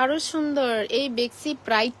 আরো সুন্দর। এই বেক্সি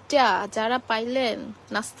প্রাইডটা যারা পাইলেন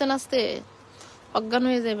নাচতে নাচতে অজ্ঞান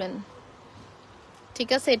হয়ে যাবেন, ঠিক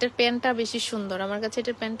আছে। এটার প্যান্টটা বেশি সুন্দর, আমার কাছে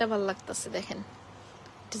এটার প্যান্টটা ভালো লাগতেছে। দেখেন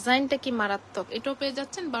ডিজাইনটা কি মারাত্মক। এটাও পেয়ে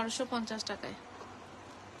যাচ্ছেন 1250 টাকায়,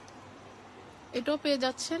 এটাও পেয়ে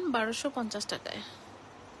যাচ্ছেন 1250 টাকায়,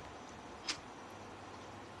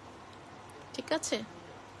 ঠিক আছে।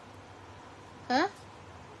 হ্যাঁ,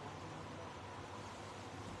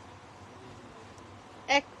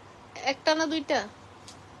 একটা না দুইটা।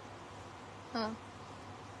 হ্যাঁ,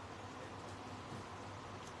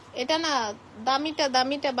 এটা না, দামিটা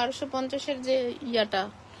 1250-এর যে ইয়াটা,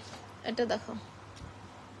 এটা দেখো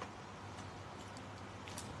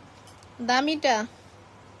দামিটা।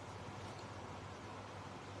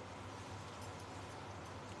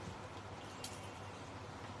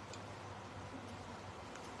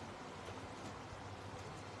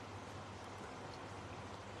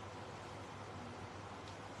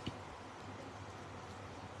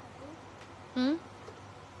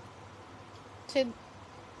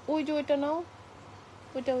 ওই যে ওইটা নাও,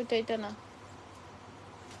 ওইটা এটা না।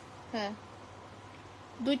 হ্যাঁ,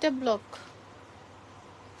 দুইটা ব্লক,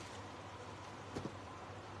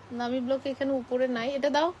 দামি ব্লক এখানে উপরে নাই। এটা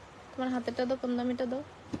দাও, তোমার হাতেটা দাও, কোন দামিটা দাও।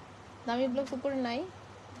 দামি ব্লক উপরে নাই,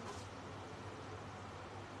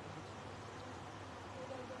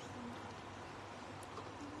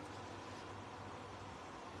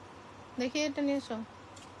 দেখি এটা নিয়ে এসো।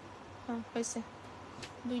 হ্যাঁ হয়েছে,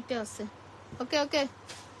 দুইটা আছে। ওকে ওকে,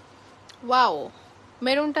 ওয়াও,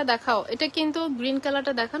 মেরুনটা দেখাও। এটা কিন্তু গ্রিন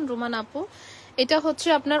কালারটা দেখান রোমান আপু। এটা হচ্ছে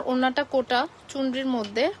আপনার ওড়নাটা কোটা চুনরির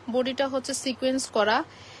মধ্যে, বডিটা হচ্ছে সিকোয়েন্স করা।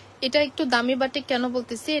 এটা একটু দামি বাটিক কেন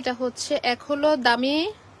বলতেছি, এটা হচ্ছে এক হলো দামি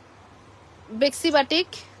বেক্সি বাটিক,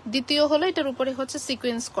 দ্বিতীয় হলো এটার উপরে হচ্ছে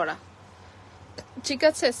সিকোয়েন্স করা, ঠিক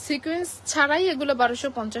আছে, সিকোয়েন্স ছাড়াই এগুলো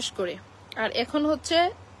 1250 করে। আর এখন হচ্ছে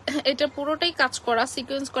এটা পুরোটাই কাজ করা,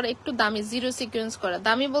 সিকোয়েন্স করা, একটু দামি, জিরো সিকোয়েন্স করা।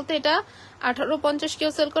 দামি বলতে এটা 1850 কেউ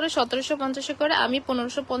সেল করে, 1750 করে, আমি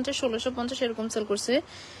 1550 1650 এরকম সেল করছে।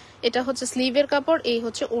 এটা হচ্ছে স্লিভের কাপড়, এই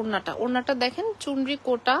হচ্ছে ওড়নাটা। ওড়নাটা দেখেন চুনরি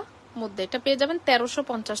কোটা মধ্যে, এটা পেয়ে যাবেন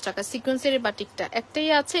 1350 টাকা। সিকোয়েন্সের এই বাটিকটা একটাই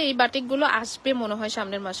আছে, এই বাটিকগুলো আসবে মনে হয়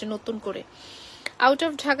সামনের মাসে নতুন করে। আউট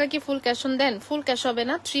অফ ঢাকা কি full cash on then? Full cash হবে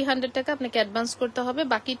না, 300 টাকা আপনাকে অ্যাডভান্স করতে হবে,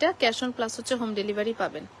 বাকিটা ক্যাশ অন প্লাস হচ্ছে হোম ডেলিভারি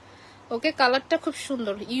পাবেন। ওকে, কালারটা খুব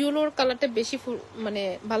সুন্দর, ইয়েলোর কালারটা বেশি মানে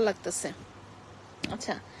ভাল লাগতেছে।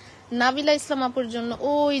 আচ্ছা, নাবিলা ইসলাম আপুর জন্য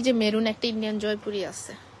ওই যে মেরুন একটা ইন্ডিয়ান জয়পুরি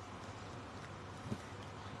আছে।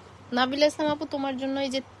 নাবিলা ইসলাম আপু তোমার জন্য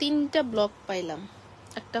এই যে 3টা ব্লক পাইলাম।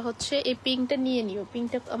 একটা হচ্ছে এই পিঙ্কটা নিয়ে নিও,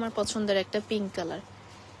 পিঙ্কটা আমার পছন্দের একটা পিঙ্ক কালার।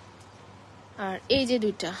 আর এই যে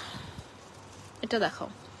 2টা, এটা দেখাও,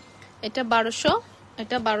 এটা 1200,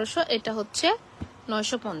 এটা 1200, এটা হচ্ছে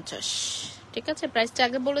 950। ঠিক আছে, প্রাইসটা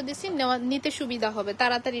আগে বলে দিছি, নিতে সুবিধা হবে,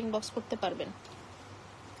 তাড়াতাড়ি ইনবক্স করতে পারবেন।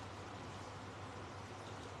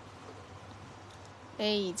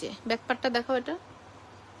 এই যে ব্যাকপার্টটা দেখাও, এটা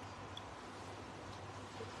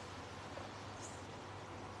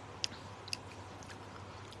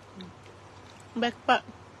ব্যাকপার্ট,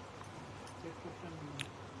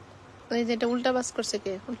 এই যে এটা উল্টা বাস করছে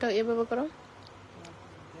কে? উল্টা এভাবে করো,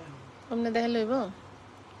 আপনি দেখালে হইব।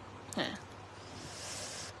 হ্যাঁ,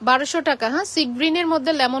 1200 টাকা। হ্যাঁ, সি গ্রিনের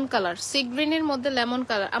মধ্যে লেমন কালার, সি গ্রিনের মধ্যে লেমন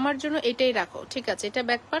কালার, আমার জন্য এটাই রাখো। ঠিক আছে, এটা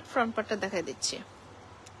ব্যাক পার্ট, ফ্রন্ট পার্টটা দেখাই দিচ্ছি।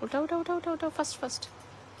 ওটা ওটা ওটা ওটা ওটা ফার্স্ট ফার্স্ট,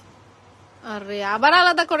 আরে আবার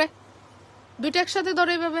আলাদা করে, 2টা একসাথে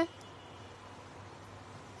ধরে এইভাবে।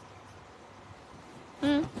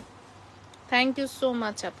 থ্যাংক ইউ সো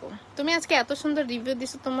মাচ আপু, তুমি আজকে এত সুন্দর রিভিউ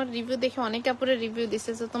দিছো, তোমার রিভিউ দেখে অনেক আপুরে রিভিউ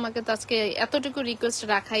দিছে, তোমাকে তো আজকে এতটুকু রিকোয়েস্ট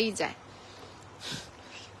রাখাই যায়।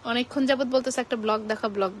 অনেকক্ষণ যাবত বলতেছে একটা ব্লগ দেখো,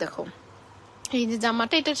 ব্লগ দেখো। এই যে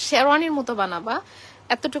জামাটা, এটা শেরওয়ানির মতো বানাবা,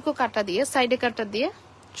 এতটুকু কাটা দিয়ে, সাইডে কাটা দিয়ে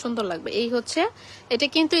সুন্দর লাগবে। এই হচ্ছে, এটা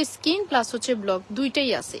কিন্তু স্কিন প্লাস হচ্ছে ব্লক, দুইটাই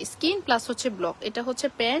আছে, স্কিন প্লাস হচ্ছে ব্লক। এটা হচ্ছে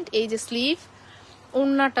প্যান্ট, এই যে স্লিভ।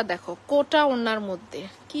 ওড়নাটা দেখো, কোটা ওড়নার মধ্যে,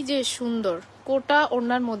 কি যে সুন্দর, কোটা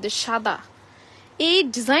ওড়নার মধ্যে সাদা, এই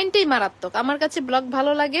ডিজাইনটাই মারাত্মক আমার কাছে। ব্লক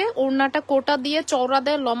ভালো লাগে, ওড়নাটা কোটা দিয়ে চওড়া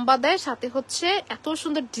দেয়, লম্বা দেয়, সাথে হচ্ছে এত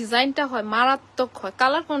সুন্দর ডিজাইনটা হয়, মারাত্মক হয়।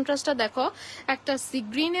 কালার কন্ট্রাস্টটা দেখো, একটা সি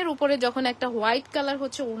গ্রিনের উপরে যখন একটা হোয়াইট কালার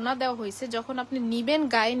হচ্ছে ওড়না দেওয়া হয়েছে, যখন আপনি নিবেন,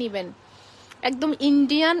 গায়ে নিবেন, একদম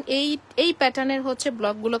ইন্ডিয়ান এই প্যাটার্নের হচ্ছে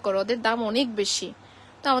ব্লকগুলো করো। ওদের দাম অনেক বেশি,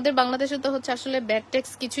 তো আমাদের বাংলাদেশে তো হচ্ছে আসলে ব্যাড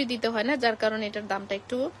ট্যাক্স কিছুই দিতে হয় না, যার কারণে এটার দামটা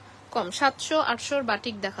একটু কম। 700-800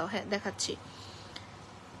 বাটিক দেখাও। হ্যাঁ দেখাচ্ছি,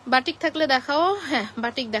 বাটিক থাকলে দেখাও। হ্যাঁ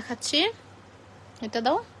বাটিক দেখাচ্ছি, এটা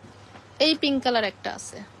দাও। এই পিঙ্ক কালার একটা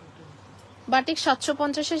আছে, বাটিক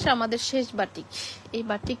 750 আমাদের শেষ বাটিক। এই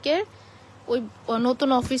বাটিকের ওই নতুন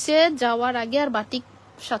অফিসে যাওয়ার আগে আর বাটিক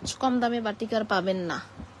 700 কম দামে বাটিক আর পাবেন না।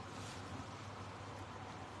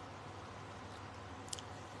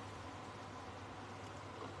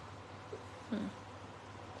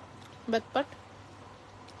 ব্যাকপার্ট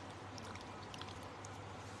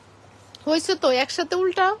হয়েছে তো, একসাথে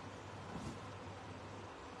উল্টা,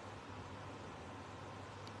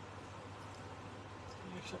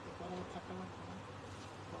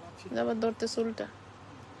 আবার ধরতেছে উল্টা,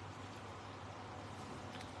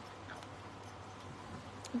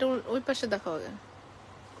 এটা ওই পাশে দেখাও আগে।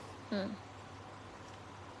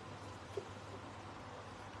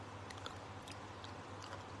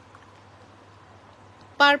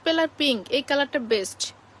 পার্পল আর পিঙ্ক, এই কালারটা বেস্ট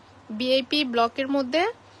বিআইপি ব্লকের মধ্যে।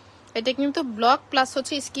 এটা কিন্তু ব্লক প্লাস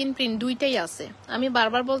হচ্ছে স্কিন প্রিন্ট দুইটাই আছে। আমি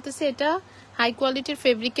বারবার বলতেছি, এটা হাই কোয়ালিটির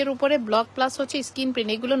ফেব্রিকের উপরে ব্লক প্লাস হচ্ছে স্কিন প্রিন্ট।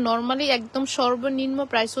 এগুলো নর্মালি একদম সর্বনিম্ন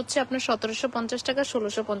প্রাইস হচ্ছে আপনার 1750 টাকা,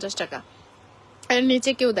 1650 টাকা, এর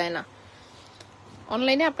নিচে কেউ দেয় না।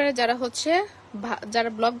 অনলাইনে আপনারা যারা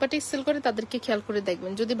ব্লক বাটিক সেল করে তাদেরকে খেয়াল করে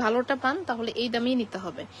দেখবেন, যদি ভালোটা পান তাহলে এই দামেই নিতে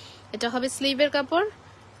হবে। এটা হবে স্লিভের কাপড়,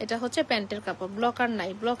 এটা হচ্ছে প্যান্টের কাপড়। ব্লক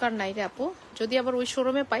আর নাই রে আপু, যদি আবার ওই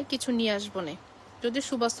শোরুমে পাই কিছু নিয়ে আসবো না, যদি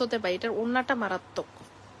সুবাস্ততে পাই। এটার ওড়নাটা মারাত্মক,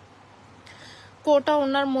 কোটা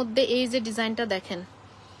ওড়নার মধ্যে এই যে ডিজাইনটা দেখেন।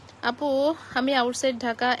 আপু আমি আউটসাইড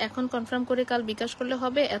ঢাকা, এখন কনফার্ম করে কাল বিকাশ করলে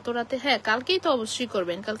হবে এত রাতে? হ্যাঁ কালকেই তো অবশ্যই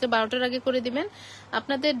করবেন, কালকে 12টার আগে করে দিবেন।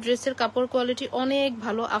 আপনাদের ড্রেসের কাপড় কোয়ালিটি অনেক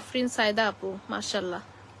ভালো। আফরিন সায়দা আপু, মাশাল্লাহ।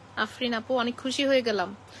 আফরিন আপু অনেক খুশি হয়ে গেলাম,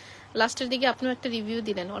 লাস্টের দিকে আপনিও একটা রিভিউ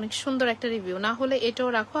দিলেন, অনেক সুন্দর একটা রিভিউ। না হলে এটাও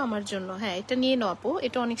রাখো আমার জন্য। হ্যাঁ এটা নিয়ে নাও আপু,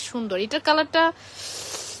 এটা অনেক সুন্দর, এটার কালারটা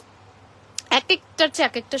এক একটার চেয়ে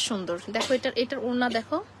এক একটা সুন্দর। দেখো এটার ওড়না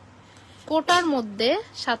দেখো, কোটার মধ্যে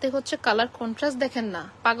সাথে হচ্ছে কালার কন্ট্রাস্ট দেখেন না,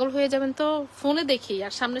 পাগল হয়ে যাবেন তো ফোনে দেখি,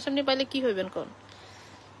 আর সামনে পাইলে কি হইবেন কোন।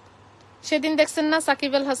 সেদিন দেখছেন না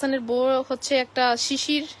সাকিব আল হাসানের বউ হচ্ছে একটা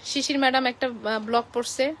শিশির ম্যাডাম একটা ব্লগ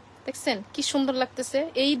পড়ছে, দেখছেন কি সুন্দর লাগতেছে।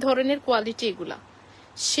 এই ধরনের কোয়ালিটি এগুলা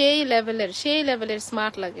সেই লেভেলের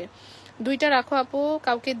স্মার্ট লাগে। দুইটা রাখো আপু,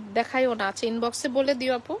 কাউকে দেখাইও না। আছে ইনবক্সে বলে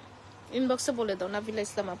দিও আপু, ইনবক্সে বলে দাও নাবিলা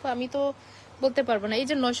ইসলাম আপু, আমি তো বলতে পারবো না। এই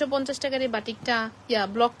যে 950 টাকার এই বাটিকটা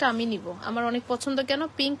ব্লকটা আমি নিব, আমার অনেক পছন্দ। কেন?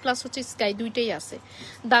 পিঙ্ক প্লাস হচ্ছে স্কাই দুইটাই আছে,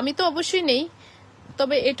 দামি তো অবশ্যই নেই,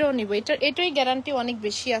 তবে এটাও নিব। এটাই গ্যারান্টি অনেক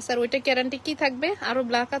বেশি আছে। আর ওইটা গ্যারান্টি কি থাকবে? আরো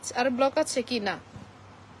ব্লক আছে কি না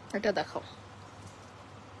এটা দেখাও।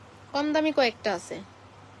 কম দামি কয়েকটা আছে।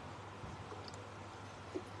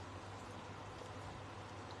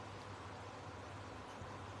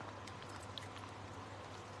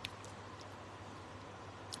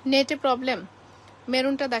 নেটে প্রবলেম,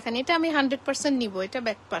 মেরুনটা দেখেন, এটা আমি 100% নিব। এটা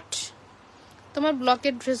ব্যাকপার্ট, তোমার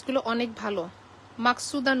ব্লকের ড্রেসগুলো অনেক ভালো।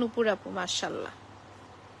 মাকসুদা নুপুর আপু মাশাআল্লাহ।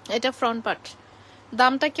 এটা ফ্রন্ট পার্ট,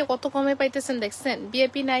 দামটা কি কত কমে পাইতেছেন দেখছেন।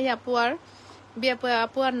 বিএপি নাই আপু, আর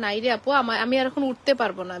আপু আর নাই রে আপু, আমি আর এখন উঠতে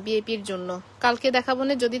পারবো না বিএপির জন্য। কালকে দেখাবো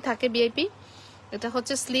না যদি থাকে বিএপি। এটা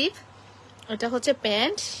হচ্ছে স্লিভ, এটা হচ্ছে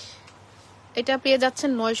প্যান্ট, এটা পেয়ে যাচ্ছেন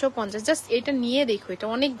 950। জাস্ট এটা নিয়ে দেখো, এটা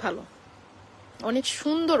অনেক ভালো, অনেক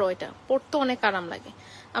সুন্দর, এটা পরতে অনেক আরাম লাগে।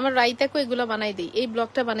 আমার রাইতাকে এগুলো বানাই দিই, এই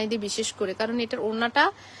ব্লকটা বানাই দিই বিশেষ করে, কারণ এটার ওড়নাটা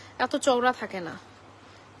এত চওড়া থাকে না,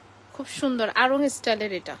 খুব সুন্দর আরং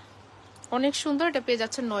স্টাইলের, এটা অনেক সুন্দর। এটা পেয়ে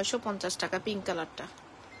যাচ্ছে 950 টাকা, পিঙ্ক কালারটা।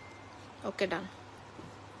 ওকে ডান।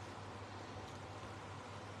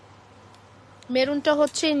 মেরুনটা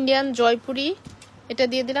হচ্ছে ইন্ডিয়ান জয়পুরি, এটা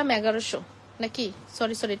দিয়ে দিলাম 1100 নাকি,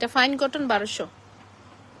 সরি এটা ফাইন কটন 1200।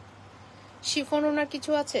 শিফন ওনার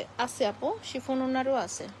কিছু আছে আপু, শিফন ওনারও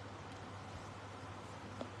আছে।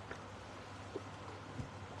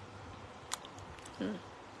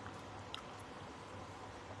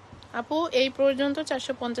 আপু এই পর্যন্ত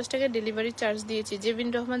 450 টাকা ডেলিভারি চার্জ দিয়েছি। জেবিন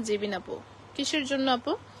রহমান, জেবিন আপু কিসের জন্য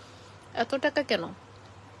আপু এত টাকা কেন?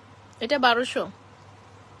 এটা 1200।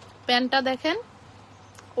 প্যান্টটা দেখেন,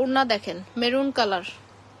 ওড়না দেখেন, মেরুন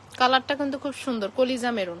কালারটা কিন্তু খুব সুন্দর,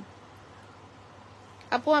 কলিজা মেরুন।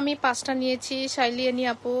 আপু আমি 5টা নিয়েছি। শাইলাইনি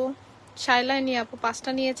আপু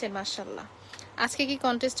 5টা নিয়েছেন মাশাআল্লাহ। আজকে কি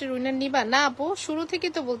কন্টেস্টের উইনার নিবা? না আপু, শুরু থেকে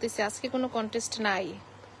তো বলতেছি আজকে কোনো কন্টেস্ট নাই,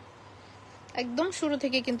 একদম শুরু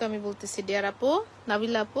থেকে কিন্তু আমি বলতেছি ডিয়ার আপু,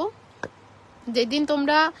 নাবিলা আপু, যেদিন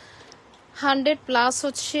তোমরা 100+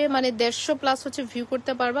 হচ্ছে মানে 150+ হচ্ছে ভিউ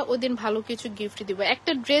করতে পারবা, ওই দিন ভালো কিছু গিফট দিব।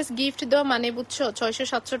 একটা ড্রেস গিফট দেওয়া মানে বুঝছো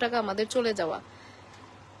 600-700 টাকা আমাদের চলে যাওয়া।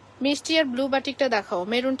 মিষ্টি আর ব্লু বাটিকটা দেখাও,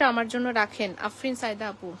 মেরুনটা আমার জন্য রাখেন। আফরিন সাইদা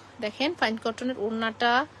আপু দেখেন, ফাইন কটনের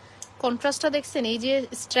ওড়নাটা, কন্ট্রাস্টটা দেখছেন, এই যে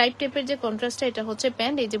স্ট্রাইপ টাইপের যে কন্ট্রাস্টটা, এটা হচ্ছে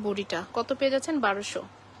প্যান্ট, এই যে বডিটা কত পেয়ে যাচ্ছেন? 1200।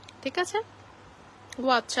 ঠিক আছে। ও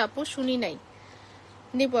আচ্ছা আপু শুনি নাই,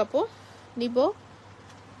 নিব আপু নিব।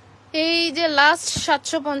 এই যে লাস্ট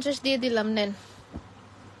 750 দিয়ে দিলাম, নেন।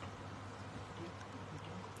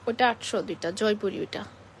 ওটা 800, দুইটা জয়পুরি, ওইটা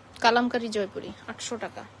কালামকারী জয়পুরি 800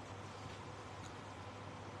 টাকা।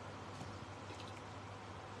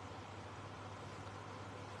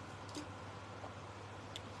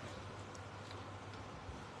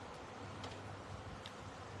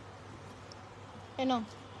 এনো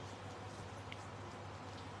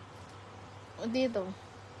দিয়ে দাও।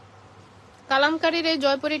 কালামকারীর এই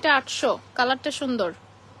জয়পুরিটা 800, কালারটা সুন্দর।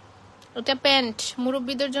 ওটা প্যান্ট,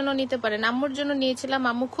 মুরব্বীদের জন্য নিতে পারেন। আম্মুর জন্য নিয়েছিলাম,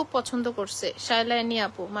 আম্মু খুব পছন্দ করছে। শাইলাইনি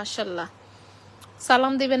আপু মাশাআল্লাহ,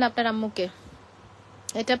 সালাম দিবেন আপনার আম্মুকে।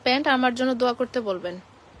 এটা প্যান্ট, আমার জন্য দোয়া করতে বলবেন,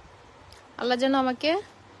 আল্লাহ যেন আমাকে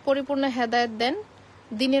পরিপূর্ণ হেদায়েত দেন,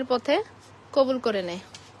 দিনের পথে কবুল করে নেয়।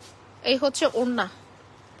 এই হচ্ছে ওড়না,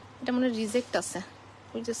 এটা মনে রিজেক্ট আছে,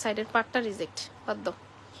 ওই যে সাইডের পার্টটা রিজেক্ট, বাদ দাও।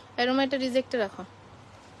 এরকম এটা রিজেক্টে রাখো।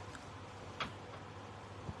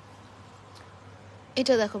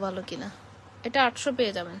 এটা দেখো ভালো কিনা, এটা 800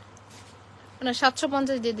 পেয়ে যাবেন, মানে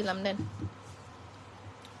 750 দিয়ে দিলাম, নেন।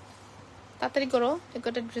 তাড়াতাড়ি করো, একটা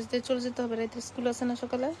ড্রেস দিয়ে চলে যেতে হবে, রাইতে স্কুল আছে না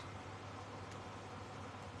সকালে।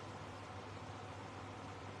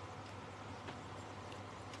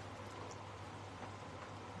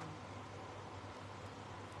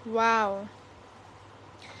 ওয়াও,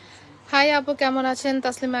 হাই আপু কেমন আছেন?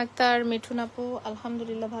 তাসলিমা আক্তার, মিঠুন আপু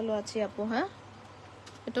আলহামদুলিল্লাহ ভালো আছি আপু। হ্যাঁ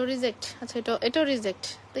এটাও রিজেক্ট, আচ্ছা এটাও রিজেক্ট।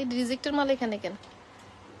 তো এই রিজেক্টের মাল এখানে কেন?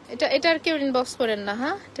 এটা আর কেউ ইনবক্স করেন না,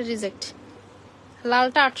 হ্যাঁ এটা রিজেক্ট।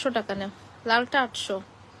 লালটা 800 টাকা নেও, লালটা 800।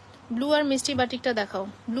 ব্লু আর মিষ্টি বাটিকটা দেখাও।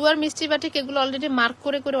 ব্লু আর মিষ্টি বাটিক এগুলো অলরেডি মার্ক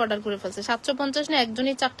করে অর্ডার করে ফেলছে। 750 না,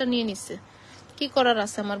 একজনই 4টা নিয়ে নিচ্ছে, কি করার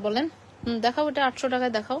আছে আমার বলেন। দেখাও, এটা 800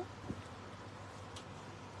 টাকায় দেখাও।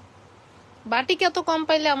 বাটিক এত কম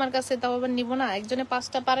পাইলে আমার কাছে, তাও আবার নিব না। একজনে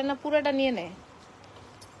 5টা পারে না, পুরোটা নিয়ে নেয়।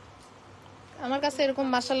 আমার কাছে এরকম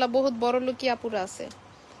মাশাআল্লাহ বহুত বড় লোকি আপুরা আছে,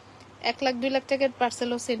 1 লাখ 2 লাখ টাকার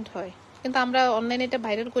পার্সেলও সেন্ড হয়, কিন্তু আমরা অনলাইনে এটা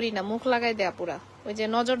ভাইরাল করি না, মুখ লাগাই দেয় আপুরা, ওই যে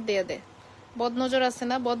নজর দিয়ে দেয়, বদ নজর আছে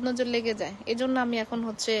না, বদ নজর লেগে যায়। এজন্য আমি এখন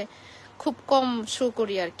হচ্ছে খুব কম শো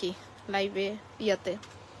করি আর কি লাইভে, ইয়াতে।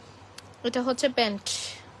 এটা হচ্ছে প্যান্ট,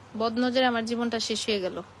 বদ নজরে আমার জীবনটা শেষ হয়ে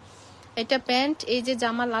গেল। এটা প্যান্ট, এই যে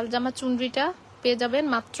জামা, লাল জামা চুনরিটা পেয়ে যাবেন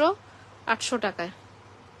মাত্র 800 টাকায়।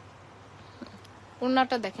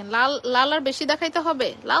 ওড়নাটা দেখেন, লাল লাল আর বেশি দেখাইতে হবে?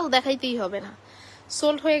 লাল দেখাইতেই হবে না,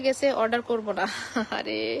 সোল্ড হয়ে গেছে, অর্ডার করব না।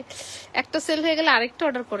 আরে একটা সেল হয়ে গেলে আরেকটা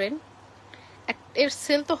অর্ডার করেন, এর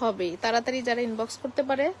সেল তো হবেই, তাড়াতাড়ি যারা ইনবক্স করতে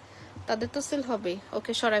পারে তাদের তো সেল হবেই।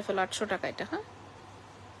 ওকে, সরাই ফেলো 800 টাকা এটা। হ্যাঁ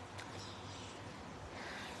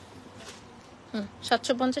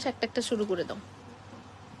 750, একটা শুরু করে দাও।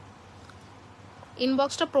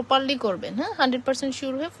 ইনবক্সটা প্রপারলি করবেন, হ্যাঁ 100%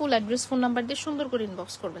 শিওর হয়ে ফুল অ্যাড্রেস ফোন নাম্বার দিয়ে সুন্দর করে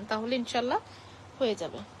ইনবক্স করবেন, তাহলে ইনশাল্লাহ হয়ে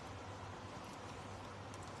যাবে।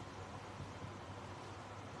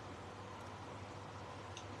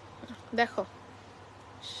 দেখো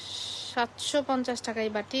 750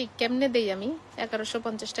 টাকায় বাটিক কেমনে দেই আমি?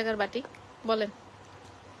 1150 টাকার বাটিক বলেন,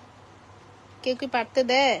 কেউ কি পারতে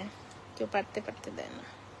দেয়? কেউ পারতে দেয় না।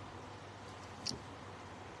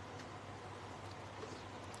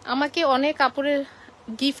 আমাকে অনেক কাপড়ের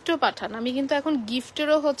গিফটও পাঠান, আমি কিন্তু এখন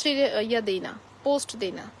গিফটেরও হচ্ছে ইয়া দেই না, পোস্ট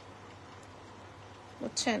দেই না,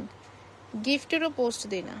 বুঝছেন? গিফটেরও পোস্ট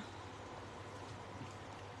দেই না।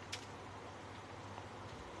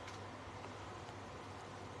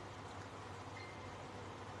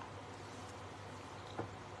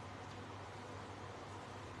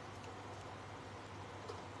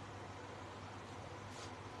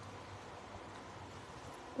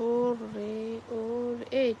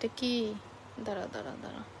 ওরে এটা কি? দাঁড়া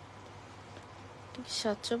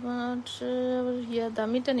 750 ইয়া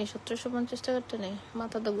দামিটা নেই, 1750 টাকারটা নেই,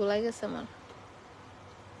 মাথা তো গোলাই গেছে আমার।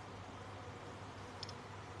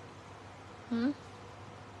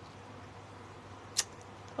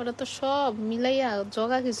 ওরা তো সব মিলাইয়া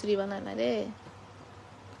জগা খিচুড়ি বানায় না রে।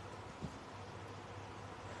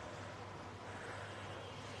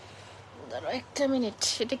 দাঁড়াও 1 মিনিট,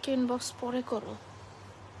 এটা কি ইনবক্স পরে করো?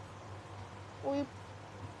 ওই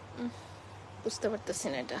বুঝতে পারতেছি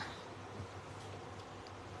না, এটা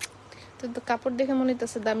তো কাপড় দেখে মনে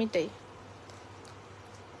হইতেছে দামিটাই।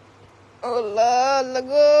 আল্লাহ আল্লাহ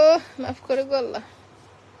গো, মাফ করে গো আল্লাহ,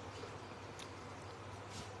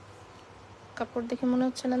 কাপড় দেখে মনে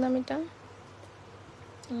হচ্ছে না দামিটা।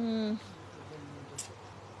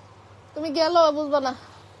 তুমি গেল বুঝবা না,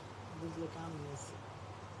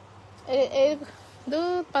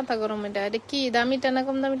 দুধ পাতা গরম। এটা কি দামিটা না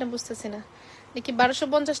কম দামিটা বুঝতেছি না, দেখি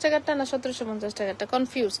 1250 টাকারটা না 1750 টাকারটা,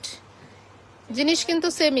 কনফিউজড। জিনিস কিন্তু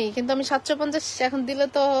সেমই, কিন্তু আমি 750 এখন দিলে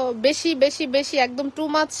তো বেশি বেশি বেশি একদম টু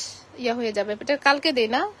মাছ ইয়া হয়ে যাবে। এটা কালকে দেই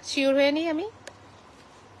না, শিওর হয়ে নি আমি।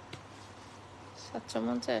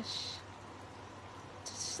 750,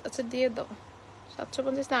 আচ্ছা দিয়ে দাও।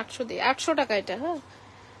 750 না 800 দিই, 800 টাকা এটা। হ্যাঁ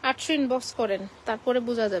 800 ইনবক্স করেন, তারপরে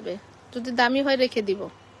বোঝা যাবে, যদি দামি হয় রেখে দিব।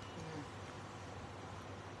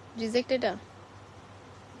 রিজেক্ট এটা,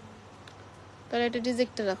 তাহলে এটা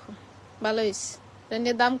রিজেক্টে রাখো, ভালো হয়েছে।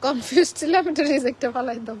 নিয়ে দাম কনফিউজ ছিলাম, এটা রিজেক্টে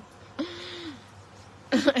ফালাই দাও।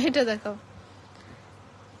 এটা দেখো,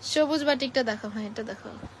 সবুজ বাটিকটা দেখো। হ্যাঁ এটা দেখো,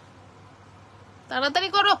 তাড়াতাড়ি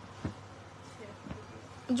করো,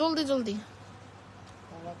 জলদি জলদি।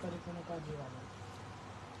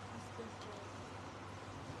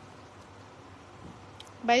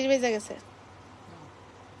 22 বেজে গেছে।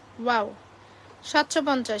 ওয়াও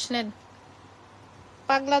 750 নেন,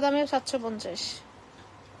 পাগলা দামে 750।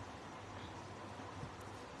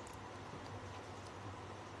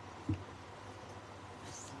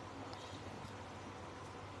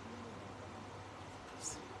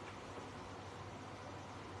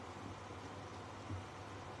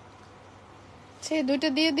 সে দুইটা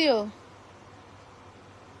দিয়ে দিও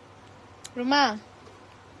রুমা,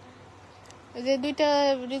 ওই যে দুইটা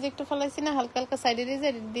রিজেক্ট ফলাইছি না, হালকা হালকা সাইডে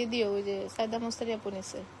রিজেক্ট দিয়ে দিও। ওই যে সাইদা মোস্তারি আপু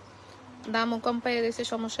নিছে, দামও কম পাইয়া দিয়েছে,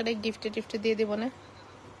 সমস্যা নেই, গিফটে টিফটে দিয়ে দিব না।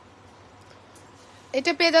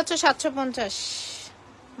 এটা পেয়ে যাচ্ছ 750,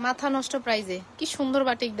 মাথা নষ্ট প্রাইজে। কি সুন্দর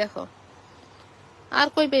বাটিক দেখো, আর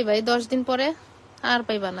কই পাইবা এই 10 দিন পরে? আর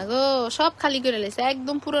পাইবা না গো, সব খালি করে লেছে,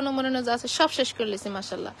 একদম পুরনো মনে যা আছে সব শেষ করে লেছে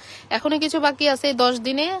মাশাআল্লাহ। এখনো কিছু বাকি আছে, এই 10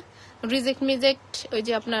 দিনে রিজেক্ট মিজেক্ট, ওই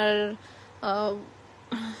যে আপনার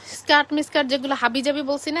স্কার্ট মিস্কার্ট যেগুলো হাবিজাবি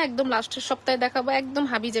বলছি না, একদম লাস্টের সপ্তাহে দেখাবো, একদম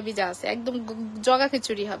হাবিজাবি যা আছে একদম জগা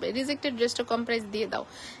খিচুড়ি হবে। রিজেক্টেড ড্রেসটা কম প্রাইস দিয়ে দাও,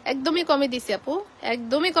 একদমই কমে দিছি আপু,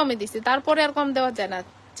 একদমই কমে দিছি, তারপরে আর কম দেওয়া যায় না।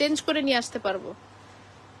 চেঞ্জ করে নিয়ে আসতে পারবো,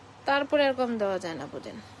 তারপরে আর কম দেওয়া যায় না,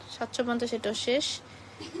 বুঝেন। 750 এটাও শেষ।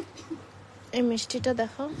 এই মিষ্টিটা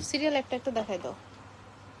দেখো, সিরিয়াল একটা একটা দেখাই দাও।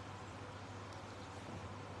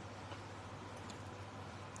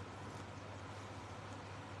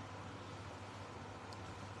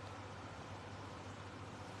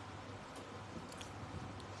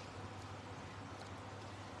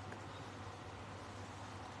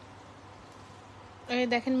 এই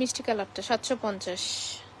দেখেন মিষ্টি কালারটা 750।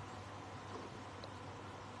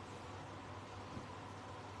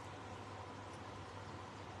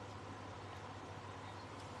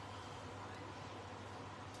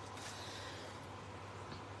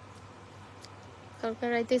 কালকে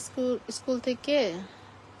রাইতে স্কুল থেকে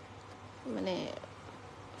মানে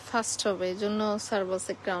ফার্স্ট হবে, এই জন্য স্যার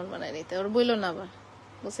বলছে ক্রাউন বানাই নিতে। ওর বললো না, আবার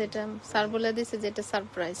বলছে এটা স্যার বলে দিছে যে এটা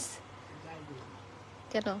সারপ্রাইজ।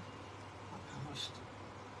 কেন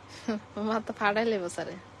মাথা ফাড়াই লেবো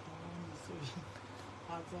স্যারে?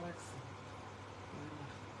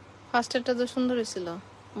 ফার্স্টেরটা তো সুন্দর হয়েছিল,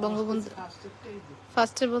 বঙ্গবন্ধু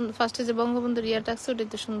ফার্স্টে যে বঙ্গবন্ধুর ইয়াটা আছে ওটাই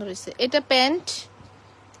তো সুন্দর হয়েছে। এটা প্যান্ট,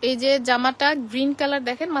 এই যে জামাটা গ্রিন কালার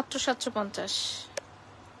দেখেন, মাত্র 750।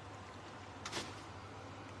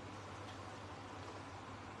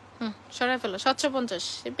 সরাই ফেলো, 750,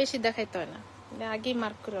 বেশি দেখাইতে হয় না, আগেই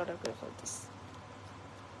মার্ক করে অর্ডার করে ফেলতেছি।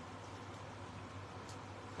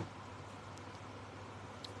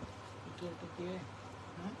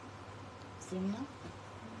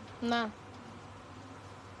 না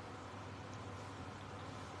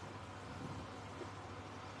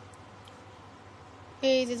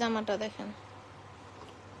এই যে জামাটা দেখেন,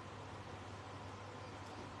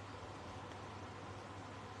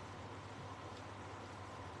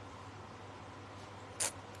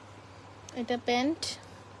 এটা প্যান্ট,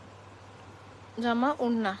 জামা,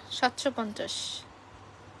 ওড়না, 750।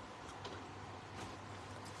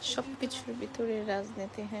 সবকিছুর ভিতরে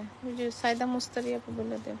রাজনীতি। হ্যাঁ, ওই যে সাইদা মুস্তারি আপু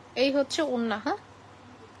বলে দেন। এই হচ্ছে ওড়না, হ্যাঁ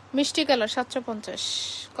মিষ্টি কালার, 750।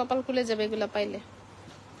 কপাল খুলে যাবে এগুলা পাইলে।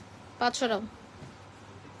 500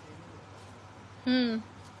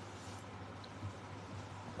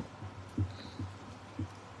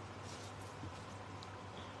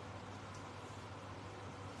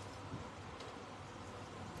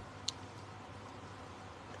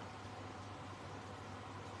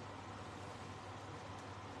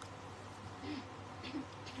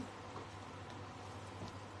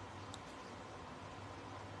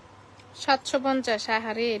 750।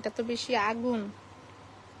 আহারে এটা তো বেশি আগুন,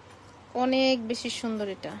 অনেক বেশি সুন্দর।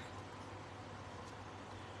 এটা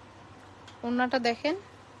ওড়নাটা দেখেন,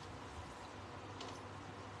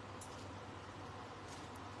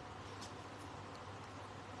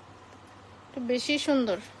 বেশি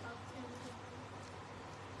সুন্দর।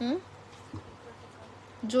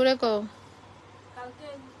 জোরে কও।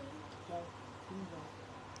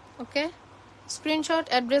 ওকে, screenshot,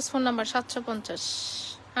 address, phone number. 750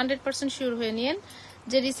 100% sure হয়ে নিয়েন।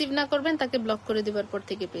 যে রিসিভ না করবেন তাকে ব্লক করে দিবার পর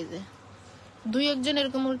থেকে পেজে। 2-1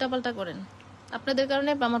 এরকম উল্টাপাল্টা করেন, আপনাদের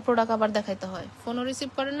কারণে আমার প্রোডাক্ট আবার দেখাইতে হয়। ফোনও রিসিভ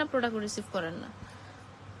করেন না, প্রোডাক্টও রিসিভ করেন না,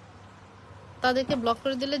 তাদেরকে ব্লক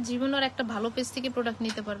করে দিলে জীবনের একটা ভালো পেজ থেকে প্রোডাক্ট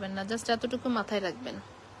নিতে পারবেন না। জাস্ট এতটুকু মাথায় রাখবেন।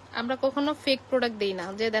 আমরা কখনো ফেক প্রোডাক্ট দেই না,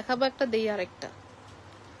 যে দেখাবো একটা দেই আর একটা।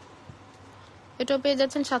 এটাও পেয়ে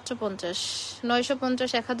যাচ্ছেন 750,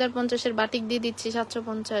 950, 1050 বাটিক দিয়ে দিচ্ছি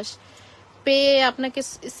 750। পেয়ে আপনাকে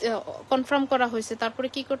কনফার্ম করা হয়েছে, তারপরে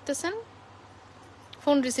কি করতেছেন?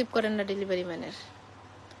 ফোন রিসিভ করেন না ডেলিভারি ম্যানের।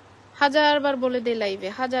 1000 বার বলে দেই লাইভে,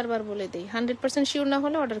 1000 বার বলে দেই। 100% শিওর না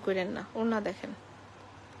হলে অর্ডার করেন না। ওর না দেখেন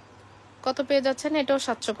কত পেয়ে যাচ্ছেন, এটাও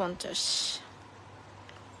 750।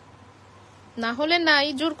 না হলে নাই,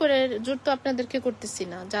 জোর তো আপনাদেরকে করতেছি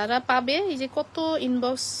না। যারা পাবে, এই যে কত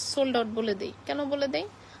ইনবক্স সোল্ড আউট বলে দেই, কেন বলে দেই?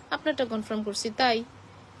 আপনারটা কনফার্ম করছি তাই।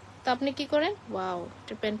 তা আপনি কি করেন? ওয়াও,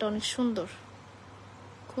 এটা প্যান্টটা অনেক সুন্দর,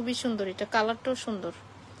 খুবই সুন্দর, এটা কালারটাও সুন্দর।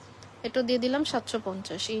 এটা দিয়ে দিলাম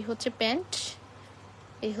 750। এই হচ্ছে প্যান্ট,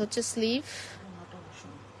 এই হচ্ছে স্লিভ,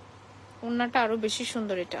 ওড়নাটা আরো বেশি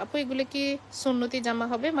সুন্দর। এটা আপু এগুলো কি সুন্নতি জামা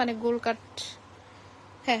হবে, মানে গোল কাট?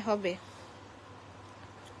 হ্যাঁ হবে,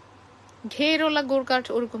 ঘেরওয়ালা গোল কাট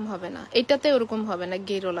ওরকম হবে না, এটাতে ওরকম হবে না।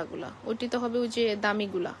 ঘেরওয়ালা গুলা ওইটি তো হবে ওই যে দামি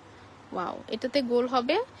গুলা। ওয়াও, এটাতে গোল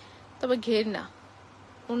হবে তবে ঘের না।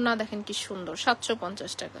 ওড়না দেখেন কি সুন্দর,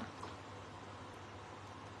 750 টাকা।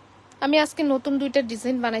 আমি আজকে নতুন 2টা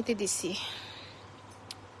ডিজাইন বানাইতে দিছি,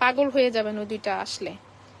 পাগল হয়ে যাবেন ওই 2টা আসলে।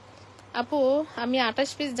 আপু আমি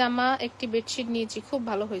 28 পিস জামা, একটি বেডশিট নিয়েছি, খুব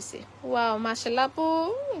ভালো হয়েছে। ওয়াও মাশাআল্লাহ আপু,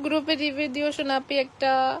 গ্রুপে রিভিউ দিও শোনাপি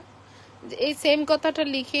একটা। এই সেম কথাটা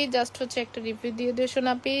লিখে জাস্ট হচ্ছে একটা রিভিউ দিয়ে দিও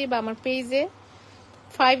শোনাপি, বা আমার পেজে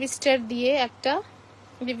 5 স্টার দিয়ে একটা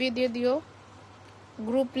রিভিউ দিয়ে দিও।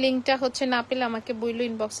 গ্রুপ লিংকটা হচ্ছে না পেলে আমাকে বইলো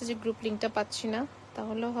ইনবক্সে যে গ্রুপ লিংকটা পাচ্ছি না,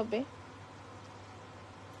 তাহলেও হবে।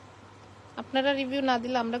 আপনারা রিভিউ না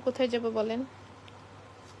দিলে আমরা কোথায় যাব বলেন?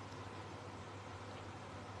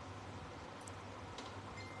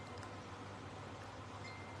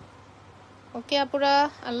 ওকে আপুরা,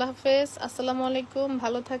 আল্লাহ হাফেজ, আসসালামু আলাইকুম।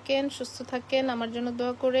 ভালো থাকেন, সুস্থ থাকেন, আমার জন্য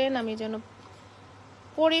দোয়া করেন, আমি যেন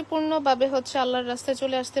পরিপূর্ণভাবে হচ্ছে আল্লাহর রাস্তায়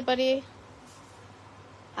চলে আসতে পারি,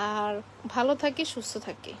 আর ভালো থাকি, সুস্থ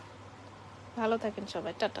থাকি। ভালো থাকেন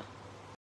সবাই, টাটা।